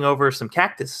jumping over some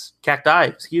cacti,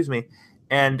 excuse me.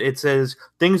 And it says,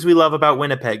 things we love about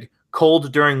Winnipeg: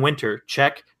 cold during winter,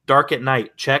 check; dark at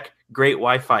night, check; great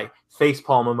Wi-Fi,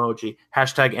 facepalm emoji,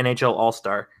 hashtag NHL All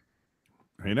Star.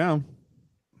 Right now.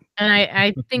 And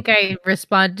I think I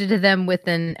responded to them with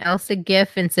an Elsa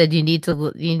GIF and said, you need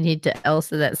to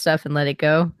Elsa that stuff and let it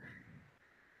go.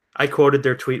 I quoted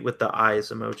their tweet with the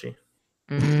eyes emoji.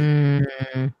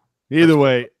 Either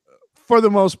way, for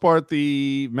the most part,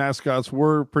 the mascots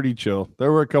were pretty chill.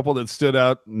 There were a couple that stood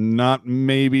out, not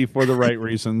maybe for the right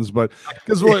reasons, but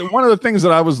because one of the things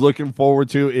that I was looking forward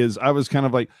to is I was kind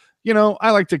of like, I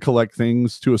like to collect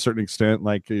things to a certain extent.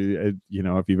 Like, if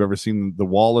you've ever seen the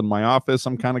wall in my office,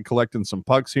 I'm kind of collecting some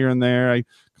pucks here and there. I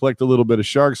collect a little bit of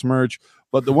Sharks merch.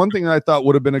 But the one thing that I thought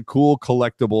would have been a cool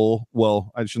collectible,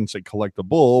 well, I shouldn't say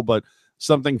collectible, but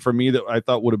something for me that I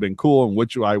thought would have been cool, and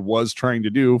which I was trying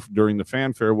to do during the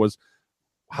fanfare, was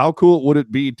how cool would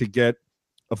it be to get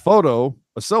a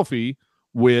selfie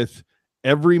with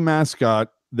every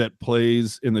mascot that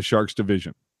plays in the Sharks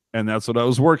division? And that's what I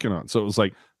was working on. So it was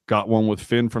like, got one with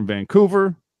Finn from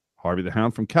Vancouver, Harvey the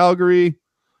Hound from Calgary,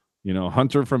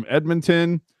 Hunter from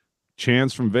Edmonton,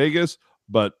 Chance from Vegas.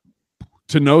 But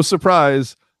to no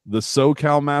surprise, the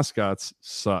SoCal mascots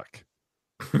suck.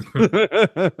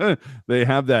 They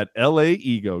have that LA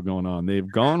ego going on. They've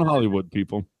gone Hollywood,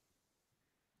 people.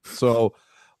 So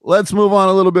let's move on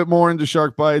a little bit more into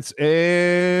Shark Bites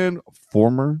and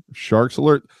former Sharks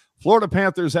alert. Florida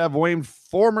Panthers have waived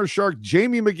former Shark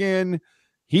Jamie McGinn.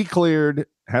 He cleared,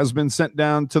 has been sent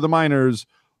down to the minors.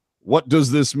 What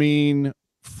does this mean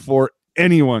for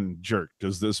anyone, Jerk?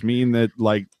 Does this mean that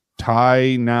like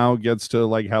Ty now gets to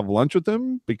like have lunch with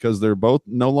him because they're both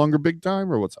no longer big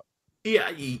time, or what's up?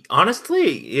 Yeah,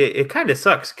 honestly, it kind of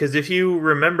sucks because if you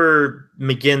remember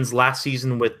McGinn's last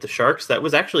season with the Sharks, that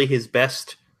was actually his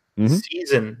best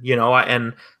season,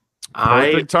 and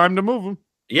Perfect time to move him.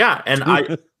 Yeah, and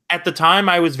I at the time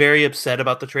I was very upset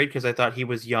about the trade because I thought he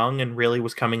was young and really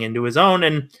was coming into his own,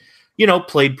 and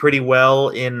played pretty well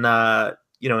in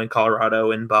in Colorado,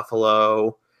 in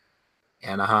Buffalo,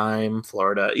 Anaheim,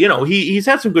 Florida. He's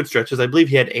had some good stretches. I believe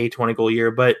he had a 20-goal year,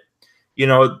 but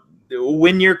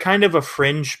when you're kind of a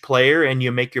fringe player and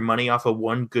you make your money off of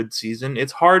one good season,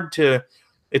 it's hard to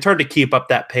keep up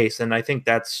that pace. And I think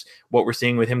that's what we're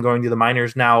seeing with him going to the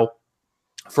minors now.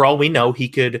 For all we know, he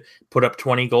could put up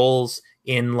 20 goals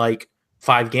in like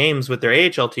 5 games with their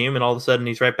AHL team, and all of a sudden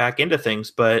he's right back into things.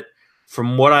 But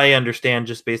from what I understand,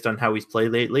 just based on how he's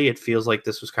played lately, it feels like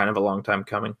this was kind of a long time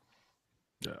coming.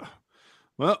 Yeah.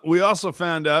 Well, we also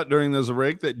found out during this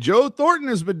break that Joe Thornton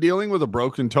has been dealing with a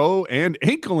broken toe and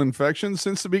ankle infection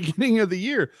since the beginning of the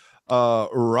year.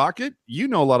 Rocket, you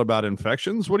know a lot about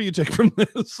infections. What do you take from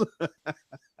this?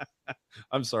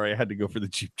 I'm sorry, I had to go for the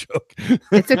cheap joke.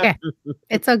 It's okay.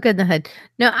 It's all good in the hood.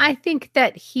 No, I think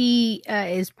that he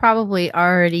is probably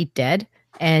already dead,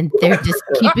 and they're just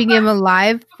keeping him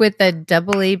alive with a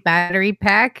AA battery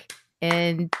pack,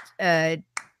 and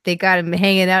they got him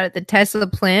hanging out at the Tesla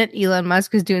plant. Elon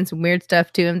Musk is doing some weird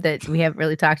stuff to him that we haven't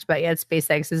really talked about yet.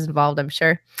 SpaceX is involved, I'm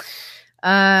sure.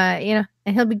 And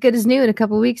he'll be good as new in a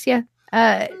couple of weeks. Yeah.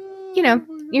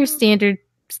 Your standard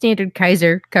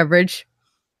Kaiser coverage.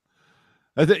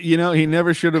 I think he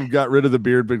never should have got rid of the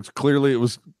beard, but clearly it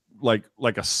was like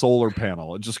a solar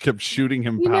panel. It just kept shooting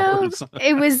him power.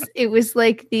 It was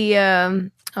like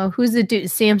the who's the dude?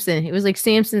 Samson. It was like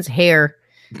Samson's hair.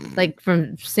 Like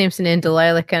from Samson and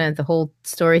Delilah, kind of the whole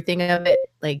story thing of it.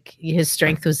 Like his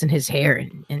strength was in his hair,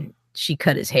 and she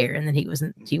cut his hair, and then he was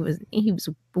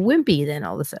wimpy. Then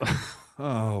all of a sudden,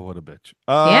 oh, what a bitch!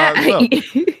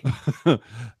 Yeah.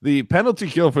 The penalty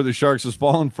kill for the Sharks has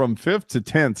fallen from 5th to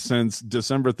 10th since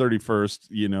December 31st.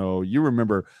 You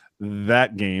remember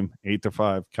that game,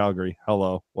 8-5 Calgary.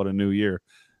 Hello, what a new year!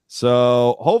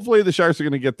 So hopefully the Sharks are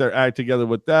going to get their act together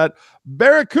with that.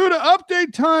 Barracuda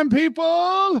update time,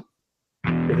 people.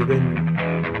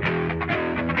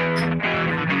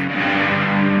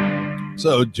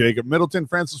 So Jacob Middleton,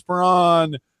 Francis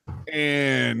Perron,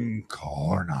 and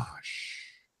Cornish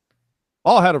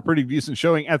all had a pretty decent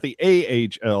showing at the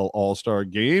AHL All Star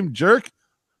game. Jerk,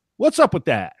 what's up with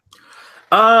that?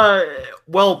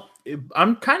 Well,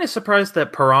 I'm kind of surprised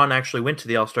that Perron actually went to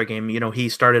the All Star game. He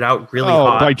started out really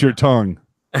hot. Bite your tongue.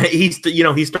 He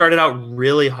started out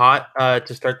really hot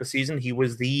to start the season. He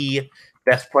was the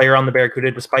best player on the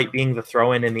Barracuda, despite being the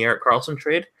throw-in in the Erik Karlsson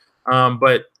trade.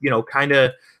 But kind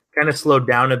of slowed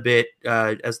down a bit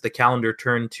as the calendar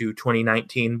turned to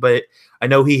 2019. But I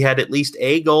know he had at least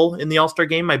a goal in the All Star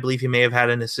game. I believe he may have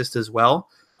had an assist as well.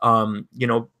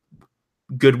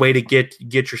 Good way to get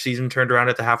your season turned around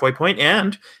at the halfway point.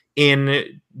 And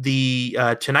in the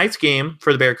tonight's game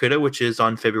for the Barracuda, which is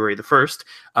on February the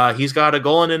 1st, he's got a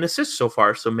goal and an assist so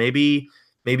far. So maybe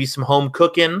some home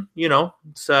cooking,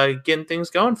 it's getting things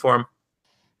going for him.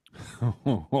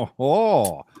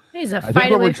 He's a I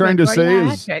think what we're trying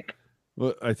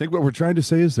to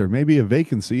say is there may be a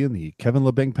vacancy in the Kevin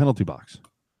LeBanc penalty box.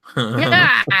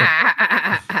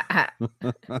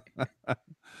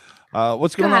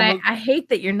 What's going on? I hate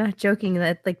that you're not joking.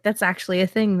 That's actually a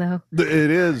thing, though. It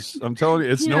is. I'm telling you,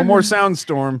 it's no more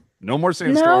Soundstorm. No more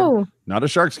Sandstorm. No. Not a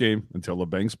Sharks game until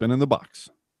LeBanc's been in the box.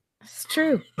 It's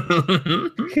true.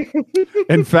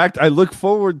 In fact, I look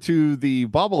forward to the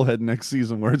bobblehead next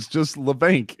season where it's just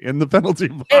LeBanc in the penalty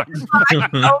box.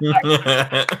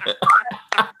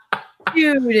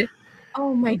 Dude.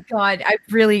 Oh my God.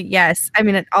 Yes. I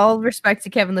mean, all respect to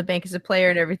Kevin LeBanc as a player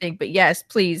and everything, but yes,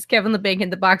 please, Kevin LeBanc in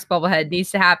the box bobblehead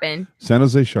needs to happen. San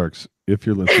Jose Sharks, if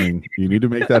you're listening, you need to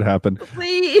make that happen.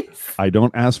 Please. I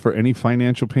don't ask for any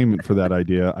financial payment for that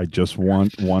idea. I just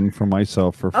want one for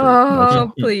myself for free.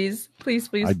 Oh, please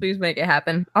make it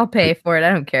happen. I'll pay for it.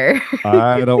 I don't care.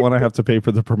 I don't want to have to pay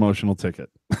for the promotional ticket.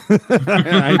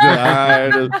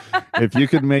 If you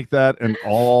could make that an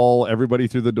everybody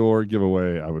through the door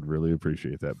giveaway, I would really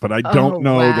appreciate that. But I don't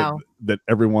know that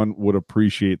everyone would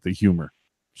appreciate the humor.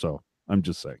 So I'm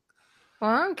just saying.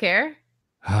 Well, I don't care.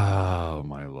 Oh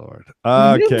my Lord.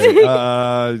 Okay.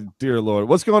 Dear Lord.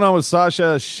 What's going on with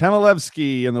Sasha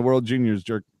Chmelevski in the World Juniors,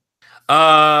 Jerk?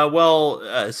 Sasha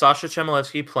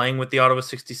Chmelevski playing with the Ottawa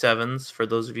 67s. For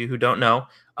those of you who don't know,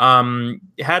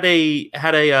 had a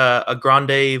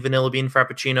grande vanilla bean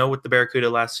frappuccino with the Barracuda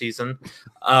last season.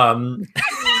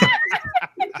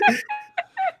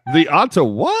 The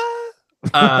Ottawa?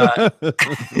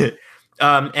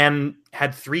 And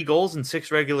had 3 goals in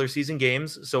 6 regular season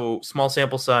games. So small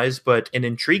sample size, but an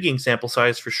intriguing sample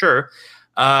size for sure.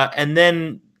 And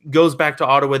then goes back to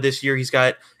Ottawa this year. He's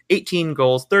got 18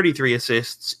 goals, 33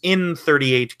 assists in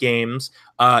 38 games,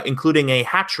 including a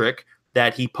hat trick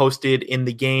that he posted in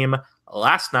the game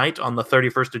last night on the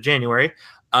 31st of January.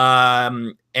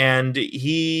 And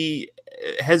he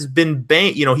has been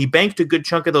he banked a good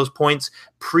chunk of those points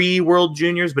pre-World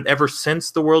Juniors, but ever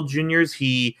since the World Juniors,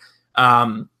 he's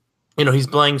been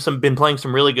playing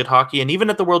some really good hockey. And even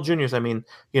at the World Juniors, I mean,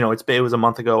 it was a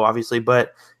month ago, obviously,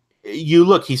 but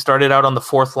he started out on the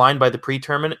 4th line by the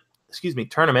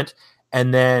tournament.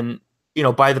 And then,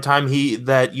 by the time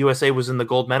that USA was in the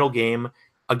gold medal game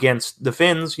against the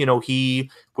Finns, he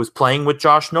was playing with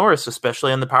Josh Norris,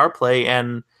 especially on the power play.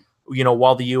 And,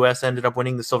 while the US ended up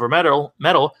winning the silver medal,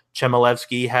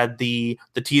 Chmelevski had the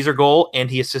teaser goal and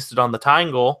he assisted on the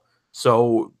tying goal.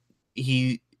 So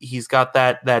he's got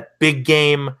that big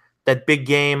game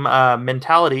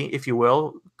mentality, if you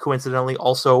will. Coincidentally,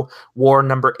 also wore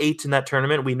number 8 in that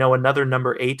tournament. We know another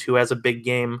number 8 who has a big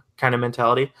game kind of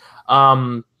mentality.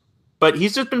 But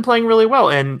he's just been playing really well.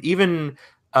 And even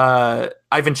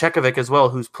Ivan Chekovic as well,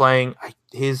 who's playing,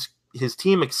 his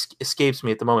team escapes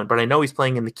me at the moment, but I know he's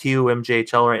playing in the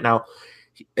QMJHL right now.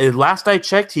 Last I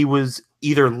checked, he was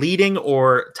either leading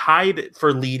or tied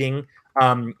for leading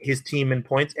his team in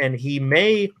points, and he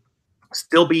may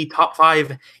still be top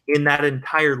 5 in that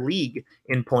entire league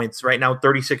in points right now.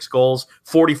 36 goals,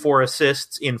 44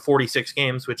 assists in 46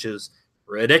 games, which is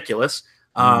ridiculous.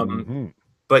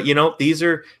 But these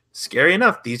are scary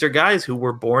enough. These are guys who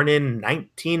were born in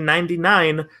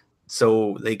 1999,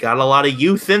 so they got a lot of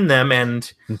youth in them.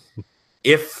 And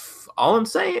all I'm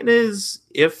saying is,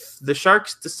 if the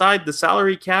Sharks decide the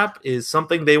salary cap is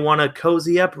something they want to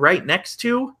cozy up right next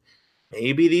to,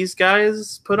 maybe these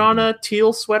guys put on a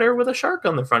teal sweater with a shark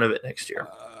on the front of it next year.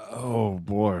 Oh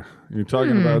boy, you're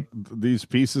talking about these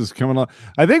pieces coming on.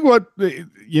 I think let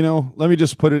me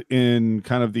just put it in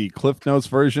kind of the Cliff Notes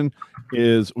version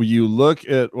is when you look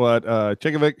at what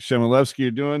Chekovic, Chmelevski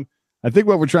are doing. I think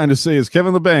what we're trying to say is,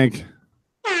 Kevin LeBanc,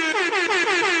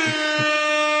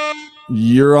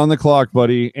 you're on the clock,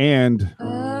 buddy, and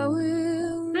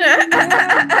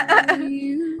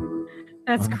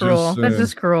that's cruel. That's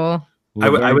just cruel.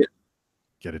 I would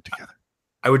get it together.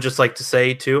 I would just like to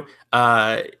say too,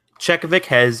 Chekovic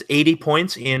has 80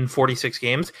 points in 46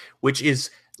 games, which is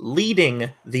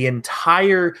leading the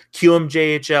entire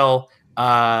QMJHL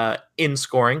in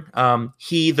scoring.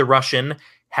 He, the Russian,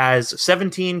 has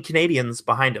 17 Canadians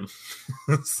behind him.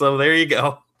 So there you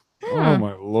go. Oh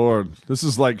my Lord. This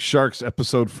is like Sharks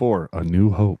episode 4, A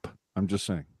New Hope. I'm just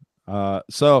saying.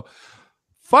 So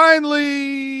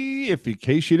finally, in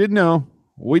case you didn't know,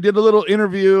 we did a little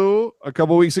interview a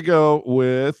couple weeks ago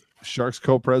with Sharks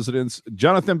co-presidents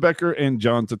Jonathan Becker and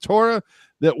John Totora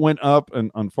that went up, and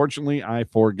unfortunately I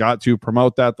forgot to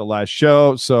promote that the last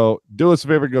show, so do us a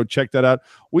favor, go check that out.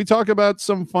 We talk about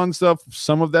some fun stuff,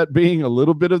 some of that being a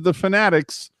little bit of the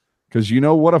Fanatics, because you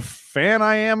know what a fan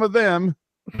I am of them.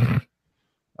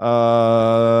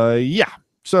 Yeah,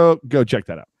 so go check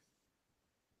that out.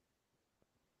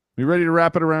 We ready to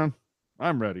wrap it around?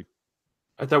 I'm ready.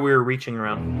 I thought we were reaching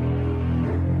around.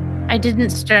 I didn't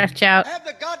stretch out. Have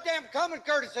the goddamn common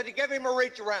courtesy to give him a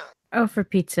reach around. Oh, for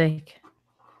Pete's sake.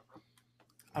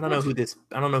 I don't know who this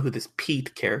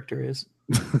Pete character is.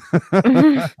 He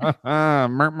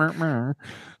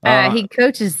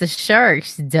coaches the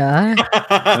Sharks, duh.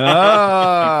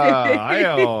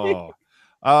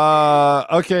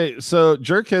 Okay, so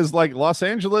Jerk has Los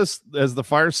Angeles, has the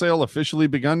fire sale officially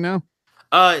begun now?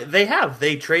 They have.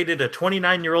 They traded a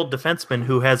 29-year-old defenseman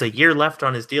who has a year left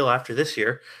on his deal after this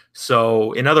year.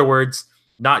 So, in other words,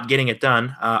 not getting it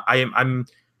done.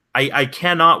 I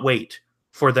cannot wait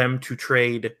for them to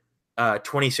trade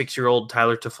 26-year-old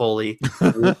Tyler Toffoli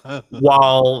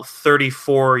while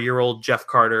 34-year-old Jeff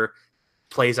Carter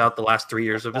plays out the last 3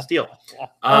 years of his deal.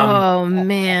 Oh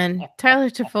man, Tyler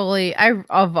Toffoli! I've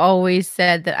always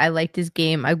said that I liked his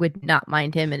game. I would not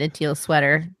mind him in a teal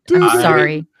sweater. Dude, I'm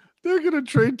sorry. They're gonna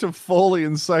trade Toffoli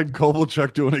and sign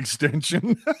Kovalchuk to an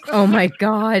extension. Oh my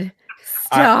god!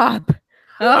 Stop.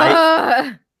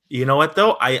 You know what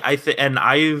though?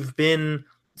 I've been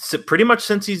pretty much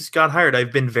since he's got hired,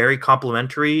 I've been very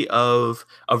complimentary of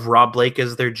Rob Blake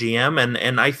as their GM,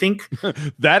 and I think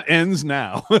that ends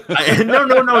now.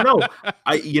 No.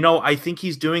 I think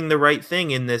he's doing the right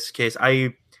thing in this case.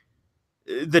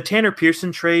 The Tanner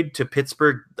Pearson trade to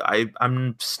Pittsburgh,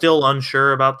 I'm still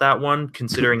unsure about that one,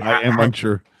 considering I am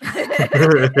unsure.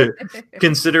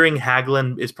 Considering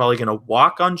Hagelin is probably going to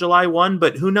walk on July 1,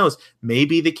 but who knows?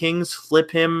 Maybe the Kings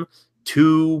flip him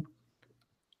to,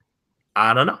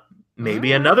 I don't know,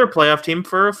 maybe another playoff team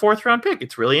for a 4th round pick.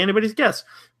 It's really anybody's guess.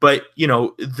 But, Jake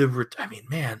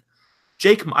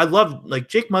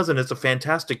Muzzin is a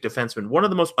fantastic defenseman, one of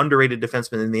the most underrated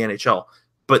defensemen in the NHL.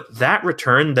 But that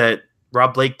return that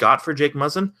Rob Blake got for Jake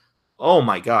Muzzin, oh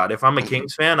my God, if I'm a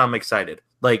Kings fan, I'm excited.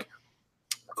 Like,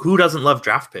 who doesn't love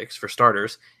draft picks for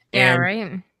starters? Yeah, And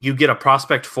right. you get a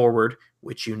prospect forward,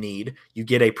 which you need. You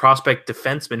get a prospect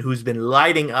defenseman who's been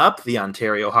lighting up the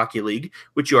Ontario Hockey League,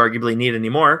 which you arguably need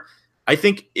anymore. I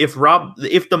think if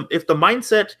the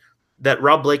mindset that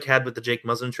Rob Blake had with the Jake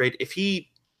Muzzin trade, if he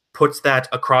puts that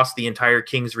across the entire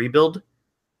Kings rebuild,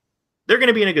 they're going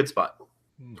to be in a good spot.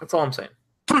 That's all I'm saying.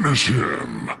 Finish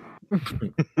him.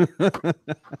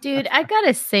 Dude, I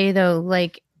gotta say though,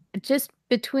 like, just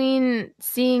between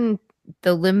seeing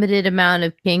the limited amount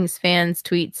of Kings fans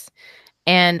tweets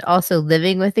and also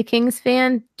living with a Kings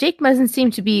fan, Jake Muzzin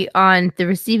seemed to be on the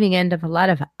receiving end of a lot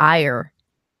of ire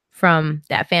from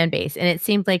that fan base, and it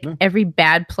seemed like every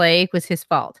bad play was his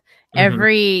fault.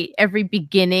 Every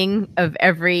beginning of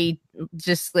every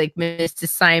just like missed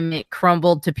assignment,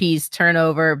 crumbled to pieces,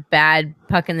 turnover, bad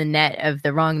puck in the net of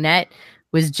the wrong net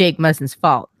was Jake Muzzin's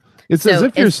fault. It's as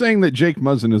if you're saying that Jake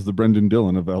Muzzin is the Brendan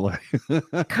Dillon of LA.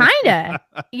 Kinda,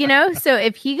 so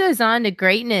if he goes on to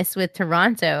greatness with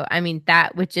Toronto, I mean,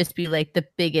 that would just be like the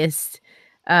biggest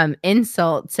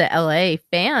insult to LA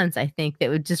fans. I think that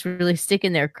would just really stick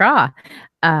in their craw.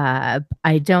 I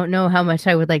don't know how much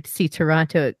I would like to see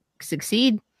Toronto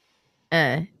succeed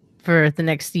for the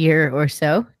next year or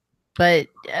so, but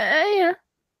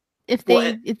if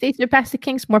they surpass the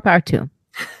Kings, more power to them.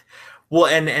 Well,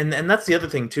 and that's the other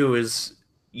thing too, is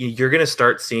you're going to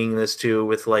start seeing this too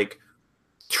with like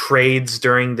trades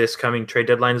during this coming trade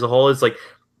deadline as a whole. Is like,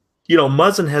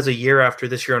 Muzzin has a year after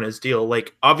this year on his deal.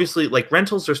 Like, obviously, like,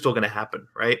 rentals are still going to happen,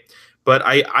 right? But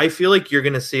I feel like you're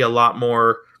going to see a lot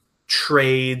more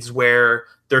trades where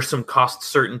there's some cost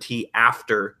certainty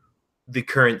after the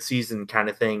current season kind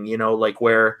of thing, like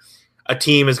where a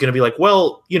team is going to be like,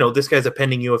 well, this guy's a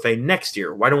pending UFA next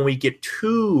year. Why don't we get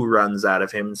 2 runs out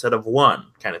of him instead of 1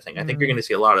 kind of thing? I think you're going to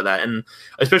see a lot of that. And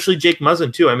especially Jake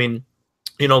Muzzin too. I mean,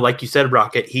 like you said,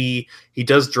 Rocket, he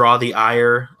does draw the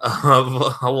ire of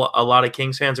a lot of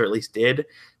Kings fans, or at least did.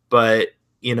 But,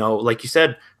 like you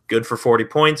said, good for 40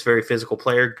 points, very physical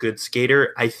player, good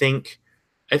skater. I think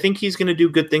he's going to do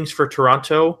good things for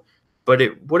Toronto. But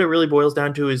what it really boils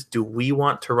down to is, do we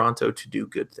want Toronto to do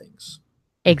good things?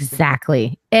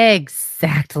 Exactly. And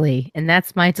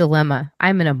that's my dilemma.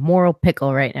 I'm in a moral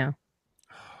pickle right now.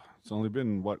 It's only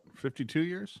been, 52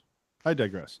 years? I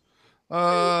digress.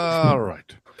 All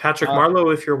right. Patrick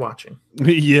Marleau, if you're watching.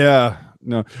 Yeah.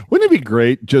 No. Wouldn't it be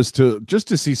great just to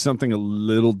see something a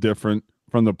little different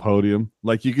from the podium?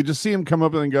 Like, you could just see him come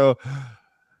up and go,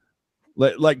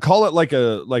 like call it like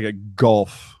a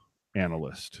golf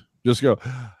analyst. Just go,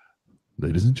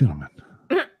 ladies and gentlemen,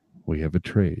 we have a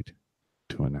trade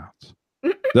to announce.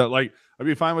 That, like, I'd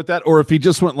be fine with that. Or if he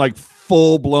just went like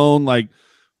full blown, like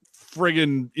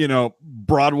friggin',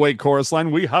 Broadway chorus line,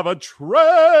 we have a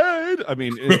trade. I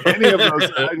mean, any of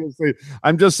those,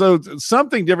 I'm just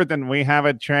something different than we have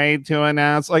a trade to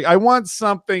announce. Like, I want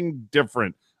something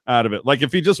different out of it. Like,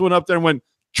 if he just went up there and went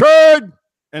trade,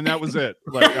 and that was it,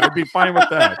 like, I'd be fine with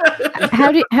that.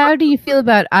 How do you feel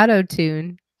about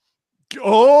auto-tune?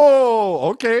 Oh,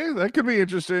 okay. That could be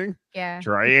interesting. Yeah.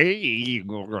 Trade.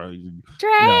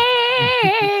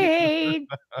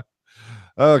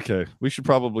 Okay. We should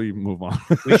probably move on.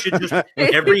 We should just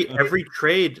every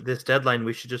trade this deadline,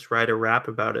 we should just write a rap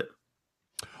about it.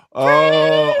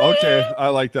 Oh, okay. I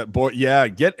like that. Boy, yeah,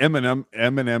 get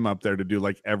Eminem up there to do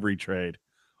like every trade.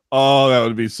 Oh, that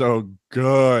would be so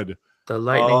good. The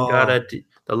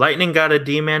Lightning got a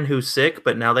D-man who's sick,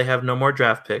 but now they have no more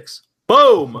draft picks.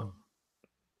 Boom.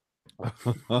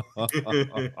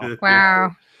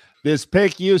 Wow. This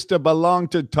pick used to belong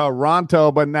to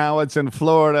Toronto, but now it's in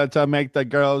Florida to make the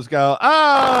girls go,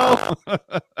 oh!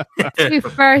 2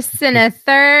 firsts and a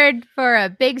third for a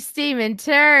big steaming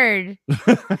turd.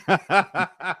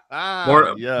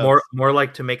 More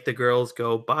like to make the girls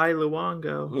go, bye,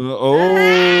 Luongo.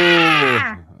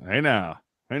 Hey now.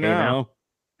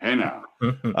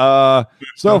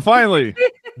 So finally,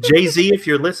 Jay-Z, if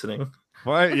you're listening.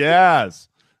 What? Yes.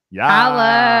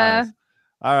 Holla.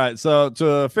 All right. So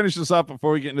to finish this up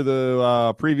before we get into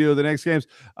the preview of the next games,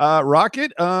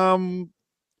 Rocket, how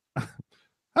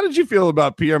did you feel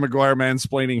about Pierre Maguire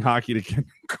mansplaining hockey to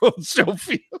Kendall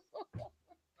Schofield?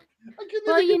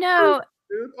 Well,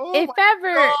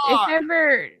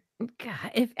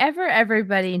 if ever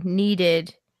everybody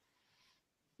needed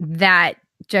that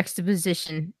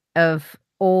juxtaposition of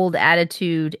old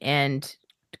attitude and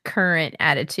current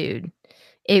attitude,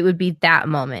 it would be that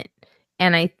moment.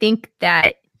 And I think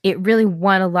that it really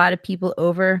won a lot of people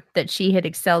over that she had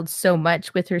excelled so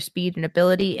much with her speed and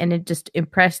ability, and it just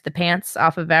impressed the pants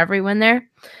off of everyone there.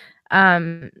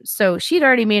 So she'd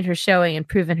already made her showing and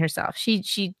proven herself.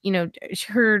 She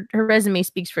her resume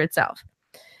speaks for itself.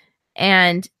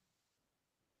 And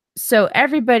so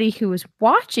everybody who was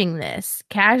watching this,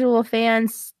 casual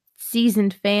fans,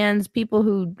 seasoned fans, people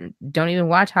who don't even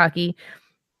watch hockey,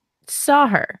 saw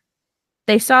her.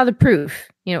 They saw the proof.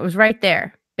 It was right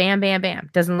there. Bam, bam, bam.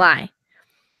 Doesn't lie.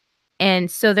 And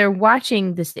so they're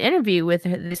watching this interview with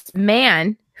this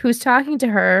man who's talking to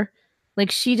her like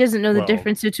she doesn't know the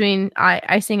difference between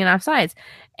icing and offsides.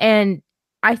 And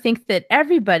I think that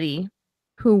everybody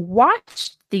who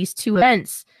watched these two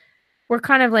events were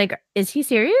kind of like, is he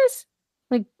serious?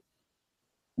 Like,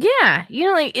 yeah,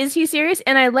 is he serious?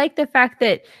 And I like the fact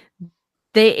that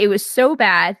it was so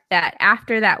bad that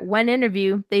after that one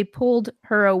interview, they pulled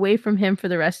her away from him for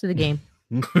the rest of the game.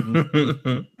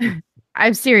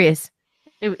 I'm serious.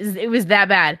 It was that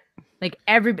bad. Like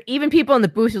even people in the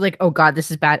booth were like, "Oh God,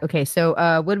 this is bad." Okay, so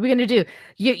what are we gonna do?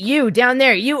 You down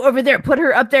there, you over there, put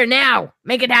her up there now.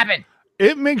 Make it happen.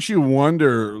 It makes you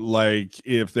wonder, like,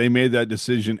 if they made that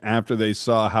decision after they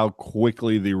saw how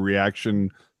quickly the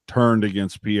reaction turned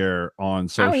against Pierre on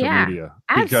social media.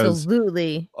 Because,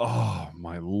 absolutely. Oh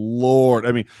my Lord!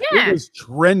 I mean, it was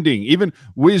trending. Even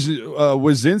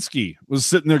Wyszynski was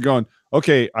sitting there going,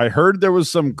 okay, I heard there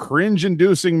was some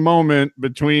cringe-inducing moment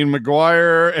between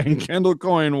Maguire and Kendall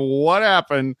Coyne. What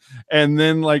happened? And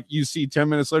then, like, you see 10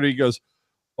 minutes later, he goes,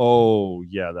 oh,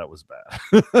 yeah, that was bad.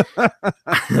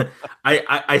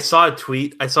 I saw a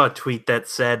tweet. That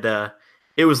said,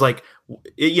 it was like,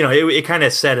 it kind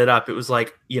of set it up. It was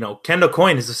like, Kendall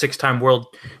Coyne is a 6-time world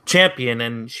champion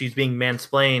and she's being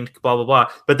mansplained, blah, blah,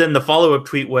 blah. But then the follow-up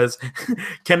tweet was,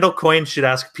 Kendall Coyne should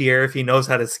ask Pierre if he knows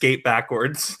how to skate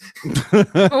backwards.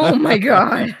 Oh my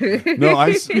God. No,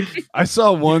 I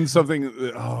saw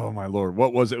something. Oh my Lord.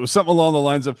 What was it? It was something along the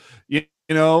lines of, if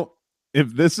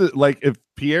this is like, if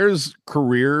Pierre's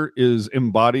career is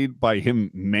embodied by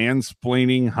him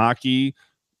mansplaining hockey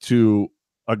to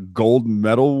a gold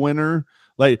medal winner,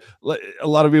 like a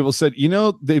lot of people said,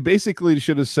 they basically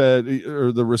should have said,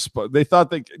 or they thought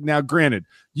that, now granted,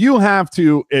 you have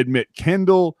to admit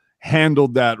Kendall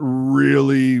handled that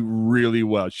really, really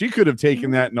well. She could have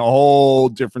taken that in a whole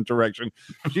different direction.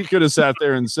 She could have sat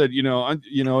there and said, and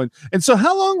so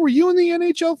how long were you in the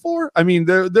NHL for? I mean,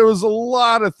 there was a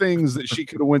lot of things that she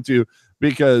could have went to,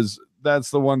 because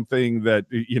that's the one thing that,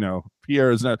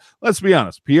 Pierre is not. Let's be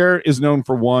honest. Pierre is known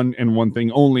for one and one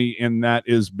thing only, and that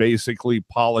is basically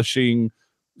polishing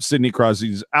Sidney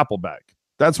Crosby's apple bag.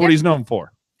 That's what he's known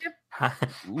for.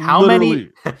 How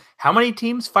many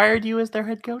teams fired you as their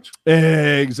head coach?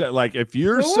 Exactly. Like, if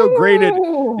you're so great at,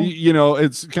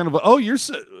 it's kind of,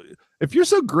 if you're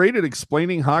so great at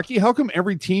explaining hockey, how come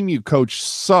every team you coach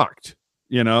sucked?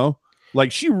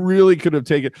 Like, she really could have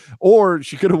taken, or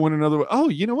she could have went another way. Oh,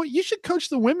 you know what? You should coach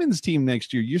the women's team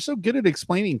next year. You're so good at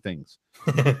explaining things.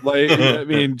 Like, I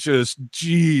mean, just,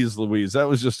 geez, Louise, that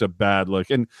was just a bad look.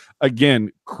 And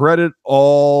again, credit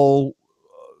all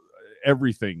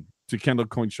everything to Kendall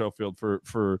Coyne Schofield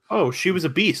for. Oh, she was a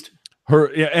beast.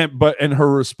 And her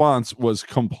response was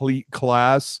complete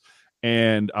class.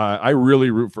 And I really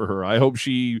root for her. I hope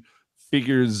she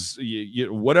figures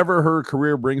whatever her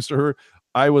career brings to her.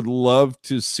 I would love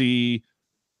to see,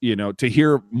 to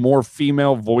hear more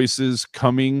female voices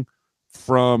coming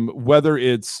from, whether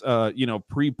it's,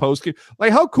 pre-post.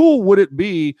 Like, how cool would it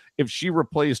be if she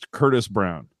replaced Curtis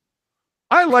Brown?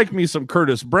 I like me some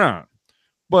Curtis Brown,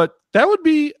 but that would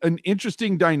be an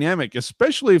interesting dynamic,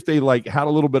 especially if they had a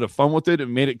little bit of fun with it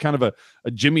and made it kind of a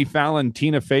Jimmy Fallon,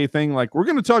 Tina Fey thing. Like, we're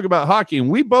going to talk about hockey and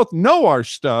we both know our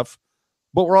stuff,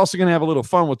 but we're also going to have a little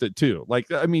fun with it too.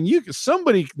 Like, I mean,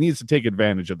 somebody needs to take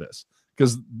advantage of this,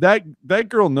 because that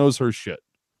girl knows her shit.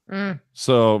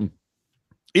 So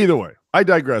either way, I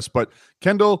digress. But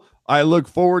Kendall, I look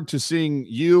forward to seeing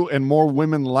you and more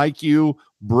women like you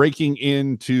breaking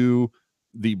into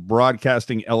the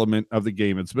broadcasting element of the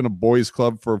game. It's been a boys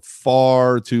club for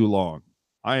far too long.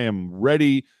 I am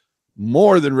ready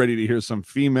more than ready to hear some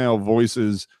female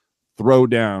voices throw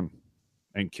down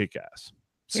and kick ass.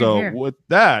 So Hear, hear. with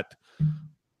that,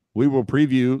 we will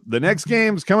preview the next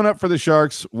games coming up for the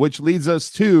Sharks, which leads us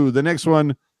to the next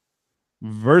one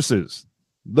versus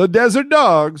the Desert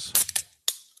Dogs.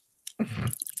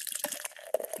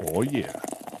 Oh, yeah.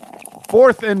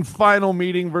 Fourth and final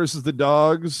meeting versus the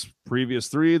Dogs. Previous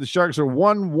three, the Sharks are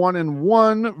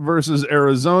 1-1-1 versus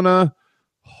Arizona.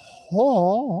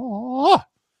 Oh.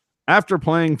 After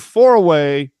playing 4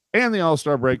 away and the All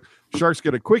Star break, Sharks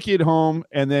get a quickie at home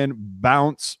and then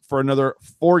bounce for another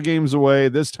 4 games away.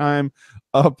 This time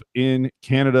up in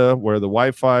Canada, where the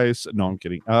Wi-Fi. No, I'm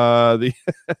kidding.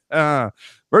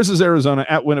 Versus Arizona,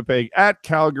 at Winnipeg, at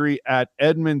Calgary, at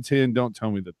Edmonton. Don't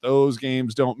tell me that those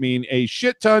games don't mean a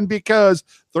shit ton, because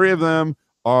 3 of them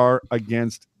are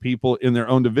against people in their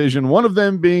own division. One of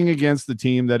them being against the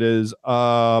team that is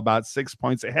about 6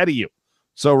 points ahead of you.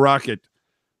 So Rocket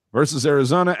versus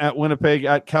Arizona, at Winnipeg,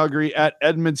 at Calgary, at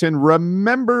Edmonton.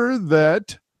 Remember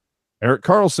that Erik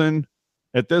Karlsson,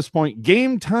 at this point,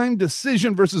 game time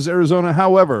decision versus Arizona.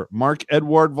 However,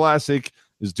 Marc-Edouard Vlasic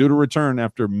is due to return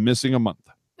after missing a month.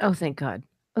 Oh, thank God.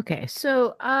 Okay,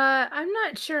 so I'm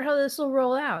not sure how this will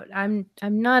roll out. I'm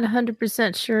not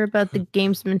 100% sure about the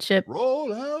gamesmanship.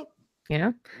 Roll out. You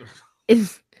know,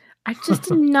 I just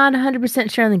am not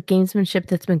 100% sure on the gamesmanship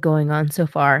that's been going on so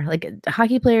far. Like,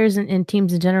 hockey players and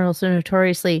teams in general are so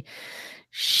notoriously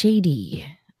shady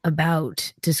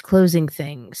about disclosing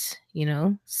things, you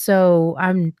know? So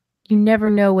you never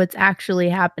know what's actually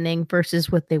happening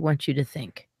versus what they want you to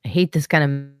think. I hate this kind of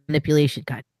manipulation.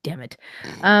 God damn it.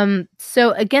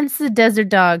 So against the Desert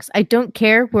Dogs, I don't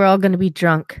care. We're all going to be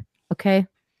drunk. Okay.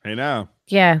 Hey, now.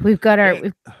 Yeah. We've got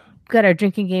our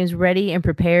drinking games ready and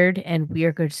prepared, and we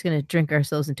are just going to drink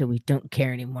ourselves until we don't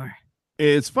care anymore.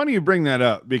 It's funny you bring that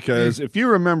up, because if you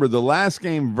remember, the last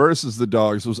game versus the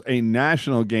Dogs was a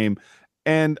national game.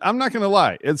 And I'm not going to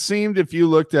lie. It seemed, if you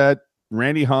looked at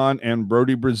Randy Hahn and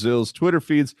Brody Brazil's Twitter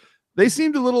feeds, they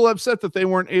seemed a little upset that they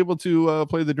weren't able to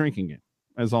play the drinking game.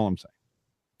 That's all I'm saying.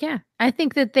 Yeah, I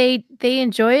think that they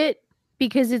enjoy it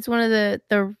because it's one of the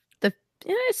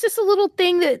it's just a little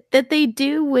thing that they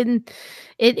do when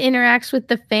it interacts with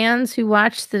the fans who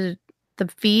watch the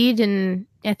feed, and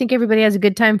I think everybody has a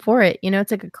good time for it. You know,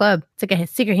 it's like a club. It's like a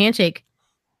secret handshake.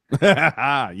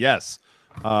 Yes.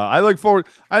 I look forward.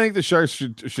 I think the Sharks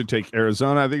should take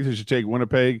Arizona. I think they should take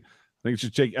Winnipeg. I think they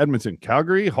should take Edmonton.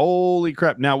 Calgary. Holy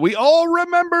crap. Now, we all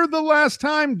remember the last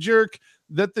time, Jerk,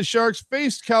 that the Sharks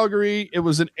faced Calgary. It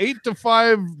was an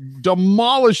 8-5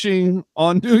 demolishing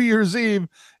on New Year's Eve,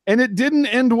 and it didn't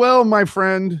end well, my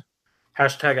friend.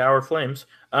 Hashtag our Flames.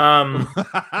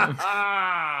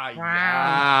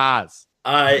 Yes.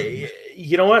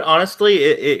 You know what? Honestly,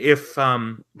 if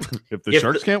the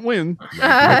Sharks can't win,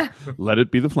 let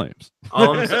it be the Flames.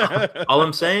 all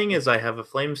I'm saying is I have a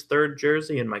Flames 3rd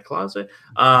jersey in my closet.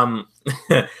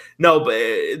 No,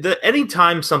 but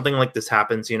anytime something like this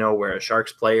happens, you know, where a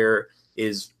Sharks player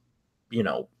is, you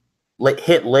know,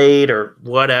 hit late or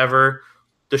whatever,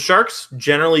 the Sharks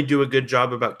generally do a good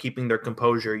job about keeping their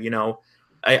composure. You know,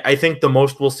 I think the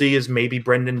most we'll see is maybe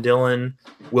Brendan Dillon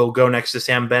will go next to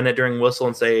Sam Bennett during whistle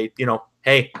and say, you know,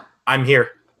 hey, I'm here,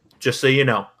 just so you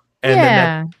know.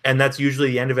 And then that's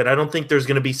usually the end of it. I don't think there's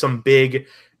going to be some big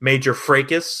major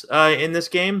fracas in this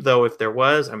game, though. If there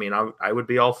was, I mean, I would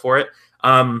be all for it.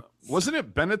 Wasn't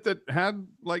it Bennett that had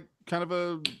like kind of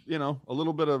a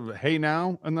little bit of hey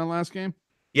now in that last game?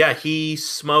 Yeah, he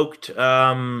smoked.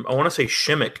 I want to say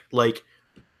Shimmick like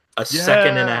a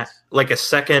second and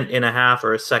a half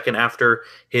or a second after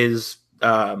his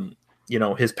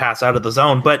his pass out of the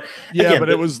zone. But yeah, again,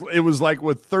 it was like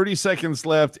with 30 seconds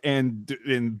left, and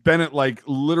Bennett like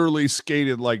literally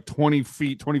skated like 20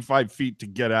 feet, 25 feet to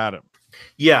get at him.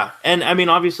 Yeah, and I mean,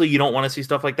 obviously you don't want to see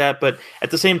stuff like that, but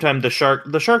at the same time, the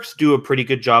Sharks do a pretty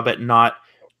good job at not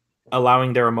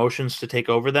allowing their emotions to take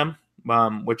over them,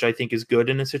 which I think is good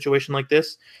in a situation like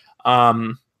this.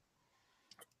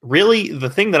 Really, the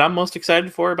thing that I'm most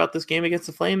excited for about this game against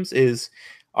the Flames is,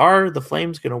 are the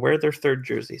Flames going to wear their 3rd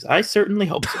jerseys? I certainly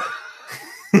hope so.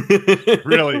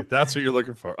 Really? That's what you're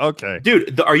looking for? Okay.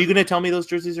 Dude, are you going to tell me those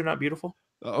jerseys are not beautiful?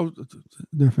 Oh,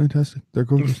 they're fantastic. They're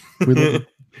gorgeous. We love them.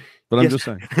 But I'm just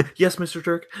saying. Yes, Mr.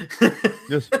 Turk.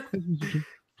 Yes.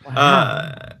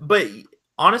 But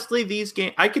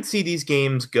honestly, I could see these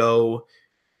games go,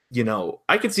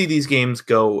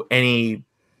 any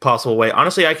possible way.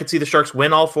 Honestly, I could see the Sharks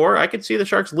win all 4. I could see the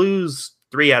Sharks lose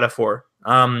 3 out of 4.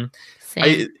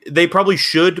 They probably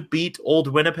should beat old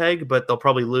Winnipeg, but they'll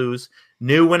probably lose.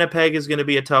 New Winnipeg is going to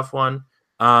be a tough one.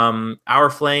 Our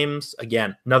Flames,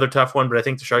 again, another tough one, but I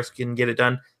think the Sharks can get it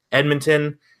done.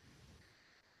 Edmonton.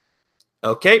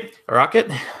 Okay,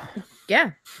 Rocket.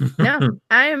 Yeah. No,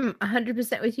 I'm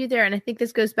 100% with you there. And I think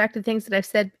this goes back to things that I've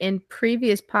said in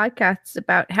previous podcasts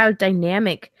about how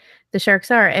dynamic the Sharks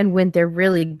are. And when they're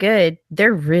really good,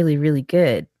 they're really, really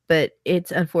good. But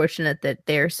it's unfortunate that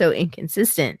they're so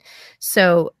inconsistent.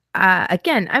 So,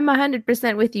 again, I'm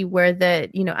 100% with you where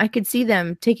that, I could see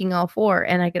them taking all 4,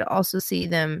 and I could also see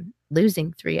them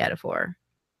losing 3 out of 4.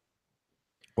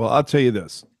 Well, I'll tell you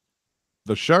this.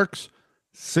 The Sharks,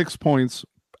 6 points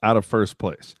out of first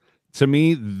place. To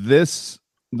me, this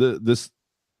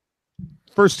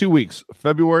first 2 weeks,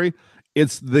 February,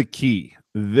 it's the key.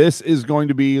 This is going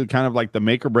to be kind of like the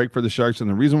make or break for the Sharks. And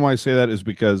the reason why I say that is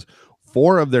because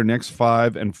 4 of their next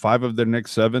 5 and 5 of their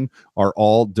next 7 are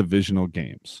all divisional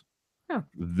games. Oh.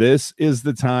 This is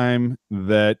the time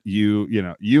that you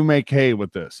make hay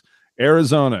with this.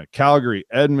 Arizona, Calgary,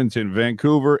 Edmonton,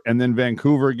 Vancouver, and then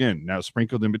Vancouver again. Now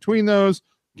sprinkled in between those,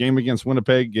 game against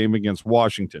Winnipeg, game against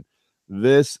Washington.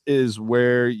 This is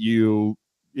where you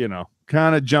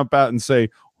kind of jump out and say,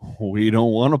 we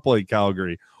don't want to play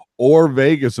Calgary or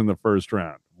Vegas in the first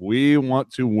round. We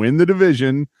want to win the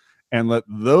division and let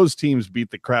those teams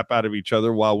beat the crap out of each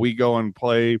other while we go and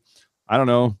play, I don't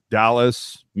know,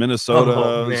 Dallas,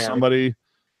 Minnesota, somebody.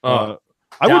 I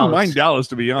wouldn't mind Dallas,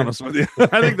 to be honest with you.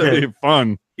 I think that'd be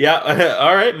fun. Yeah.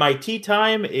 All right. My tea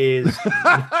time is.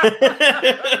 Like,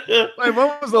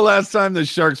 when was the last time the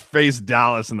Sharks faced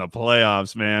Dallas in the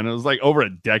playoffs, man? It was like over a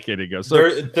decade ago.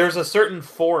 So there's a certain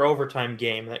 4 overtime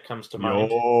game that comes to mind.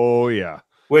 Oh, yeah.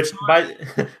 Which,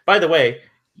 by the way,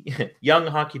 young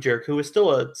hockey jerk, who was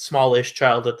still a smallish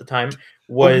child at the time,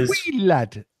 was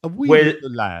a wee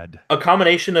lad. A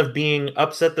combination of being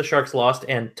upset the Sharks lost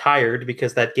and tired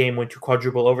because that game went to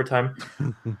quadruple overtime.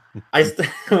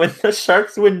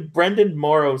 When Brendan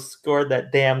Morrow scored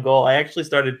that damn goal, I actually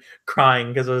started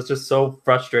crying because I was just so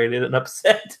frustrated and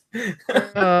upset.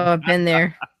 Oh, I've been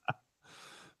there.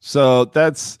 So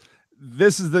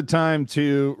this is the time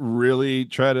to really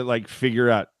try to figure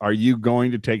out, are you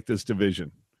going to take this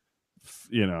division?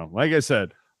 Like I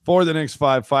said, 4 of the next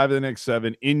 5, 5 of the next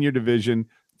 7 in your division.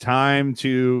 Time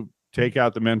to take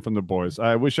out the men from the boys.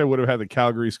 I wish I would have had the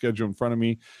Calgary schedule in front of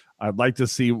me. I'd like to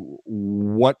see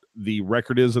what the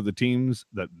record is of the teams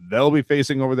that they'll be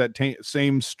facing over that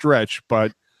same stretch.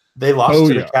 But they lost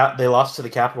to the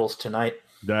Capitals tonight.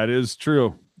 That is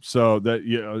true. So that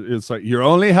it's like you're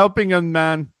only helping them,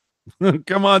 man.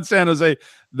 Come on, San Jose.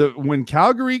 When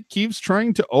Calgary keeps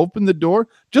trying to open the door,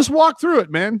 just walk through it,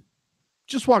 man.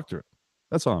 Just walk through it.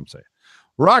 That's all I'm saying.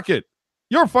 Rocket,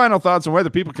 your final thoughts on where the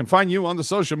people can find you on the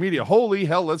social media. Holy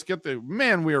hell, let's get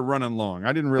man, we are running long.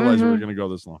 I didn't realize we were going to go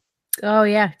this long. Oh,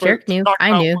 yeah. Jerk knew.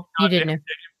 I knew. You didn't know.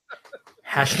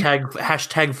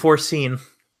 Hashtag foreseen.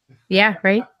 Yeah,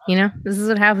 right? This is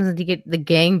what happens when you get the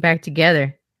gang back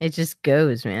together. It just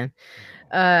goes, man.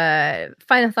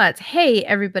 Final thoughts. Hey,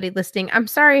 everybody listening. I'm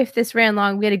sorry if this ran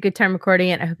long. We had a good time recording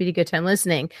it. I hope you had a good time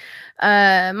listening.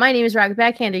 My name is Rocket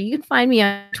Backhander. You can find me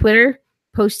on Twitter,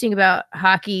 posting about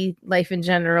hockey, life in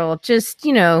general. Just,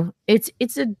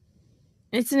 it's an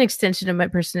extension of my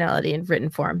personality in written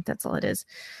form. That's all it is.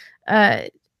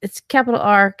 It's capital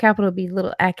R, capital B,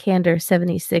 little Backhander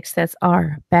 76. That's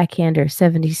R, Backhander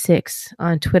 76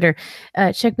 on Twitter.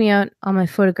 Check me out. All my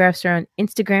photographs are on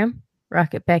Instagram,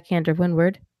 Rocket Backhander, one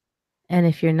word. And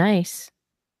if you're nice,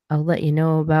 I'll let you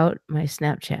know about my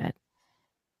Snapchat.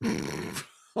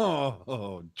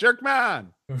 Oh, jerk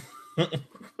man.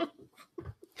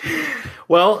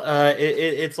 Well,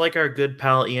 it's like our good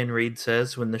pal Ian Reed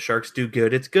says, when the Sharks do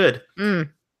good, it's good.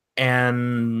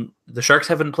 And the Sharks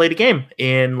haven't played a game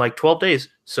in 12 days.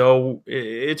 So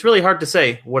it's really hard to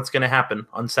say what's going to happen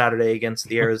on Saturday against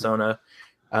the Arizona,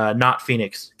 not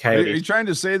Phoenix Coyotes. Are you trying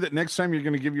to say that next time you're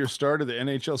going to give your star to the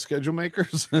NHL schedule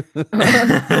makers?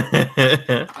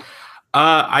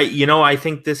 I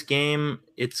think this game,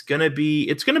 it's going to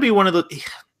be one of the,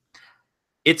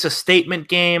 it's a statement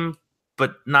game,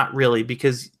 but not really,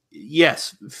 because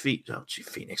yes,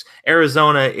 Phoenix,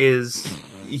 Arizona is,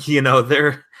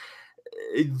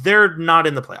 they're not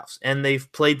in the playoffs, and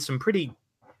they've played some pretty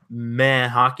meh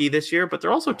hockey this year, but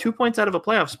they're also 2 points out of a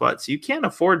playoff spot. So you can't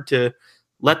afford to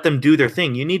let them do their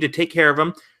thing. You need to take care of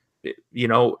them.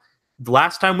 The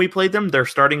last time we played them, their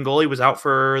starting goalie was out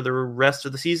for the rest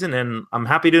of the season, and I'm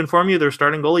happy to inform you their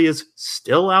starting goalie is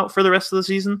still out for the rest of the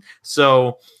season.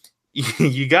 So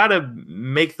you got to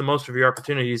make the most of your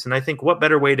opportunities. And I think what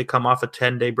better way to come off a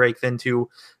 10-day break than to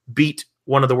beat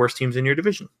one of the worst teams in your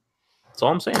division. That's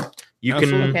all I'm saying. You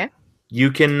can,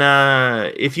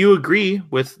 if you agree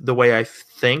with the way I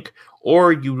think,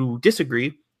 or you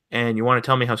disagree and you want to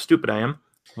tell me how stupid I am,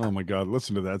 Oh my God!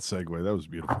 Listen to that segue. That was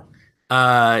beautiful.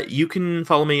 You can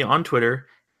follow me on Twitter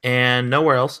and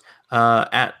nowhere else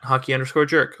at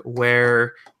hockey_jerk,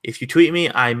 where if you tweet me,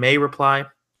 I may reply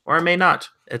or I may not.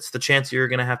 It's the chance you're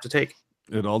going to have to take.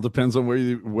 It all depends on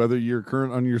whether you're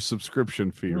current on your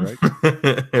subscription fee, right?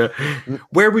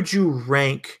 Where would you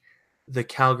rank the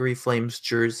Calgary Flames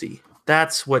jersey?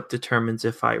 That's what determines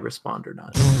if I respond or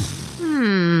not.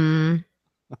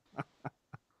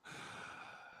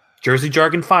 Jersey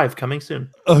Jargon 5 coming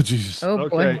soon. Oh, Jesus. Oh, okay.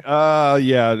 boy.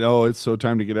 Yeah. No, it's so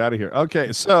time to get out of here.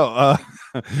 Okay. So,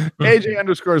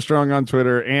 AJ_strong on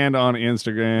Twitter and on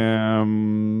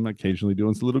Instagram. Occasionally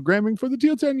doing some little gramming for the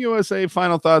Teal 10 USA.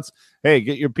 Final thoughts. Hey,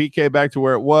 get your PK back to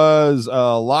where it was.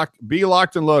 Be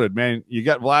locked and loaded, man. You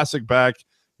got Vlasic back.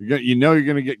 You're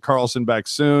going to get Carlson back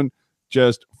soon.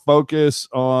 Just focus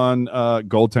on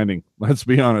goaltending. Let's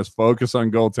be honest. Focus on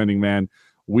goaltending, man.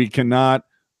 We cannot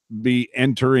be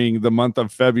entering the month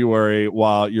of February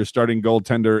while your starting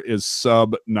goaltender is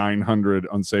sub 900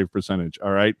 on save percentage.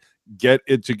 All right. Get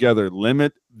it together.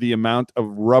 Limit the amount of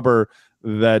rubber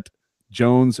that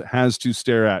Jones has to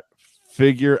stare at.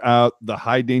 Figure out the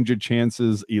high danger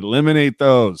chances. Eliminate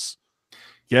those.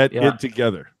 Get it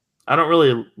together. I don't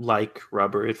really like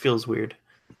rubber. It feels weird.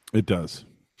 It does.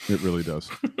 It really does.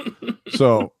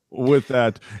 So with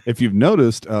that, if you've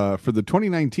noticed, for the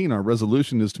 2019, our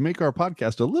resolution is to make our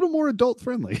podcast a little more adult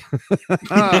friendly.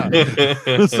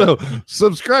 So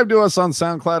subscribe to us on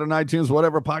SoundCloud and iTunes,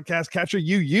 whatever podcast catcher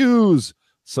you use.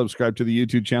 Subscribe to the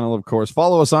YouTube channel, of course.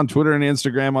 Follow us on Twitter and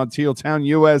Instagram on Teal Town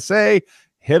USA.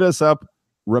 Hit us up.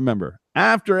 Remember,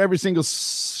 after every single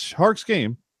Sharks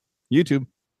game, YouTube,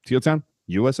 Teal Town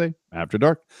USA, After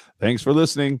Dark. Thanks for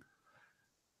listening.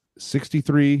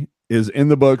 63 is in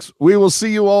the books. We will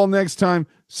see you all next time.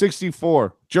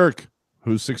 64. Jerk.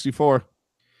 Who's 64?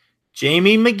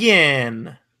 Jamie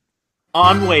McGinn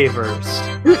on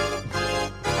waivers.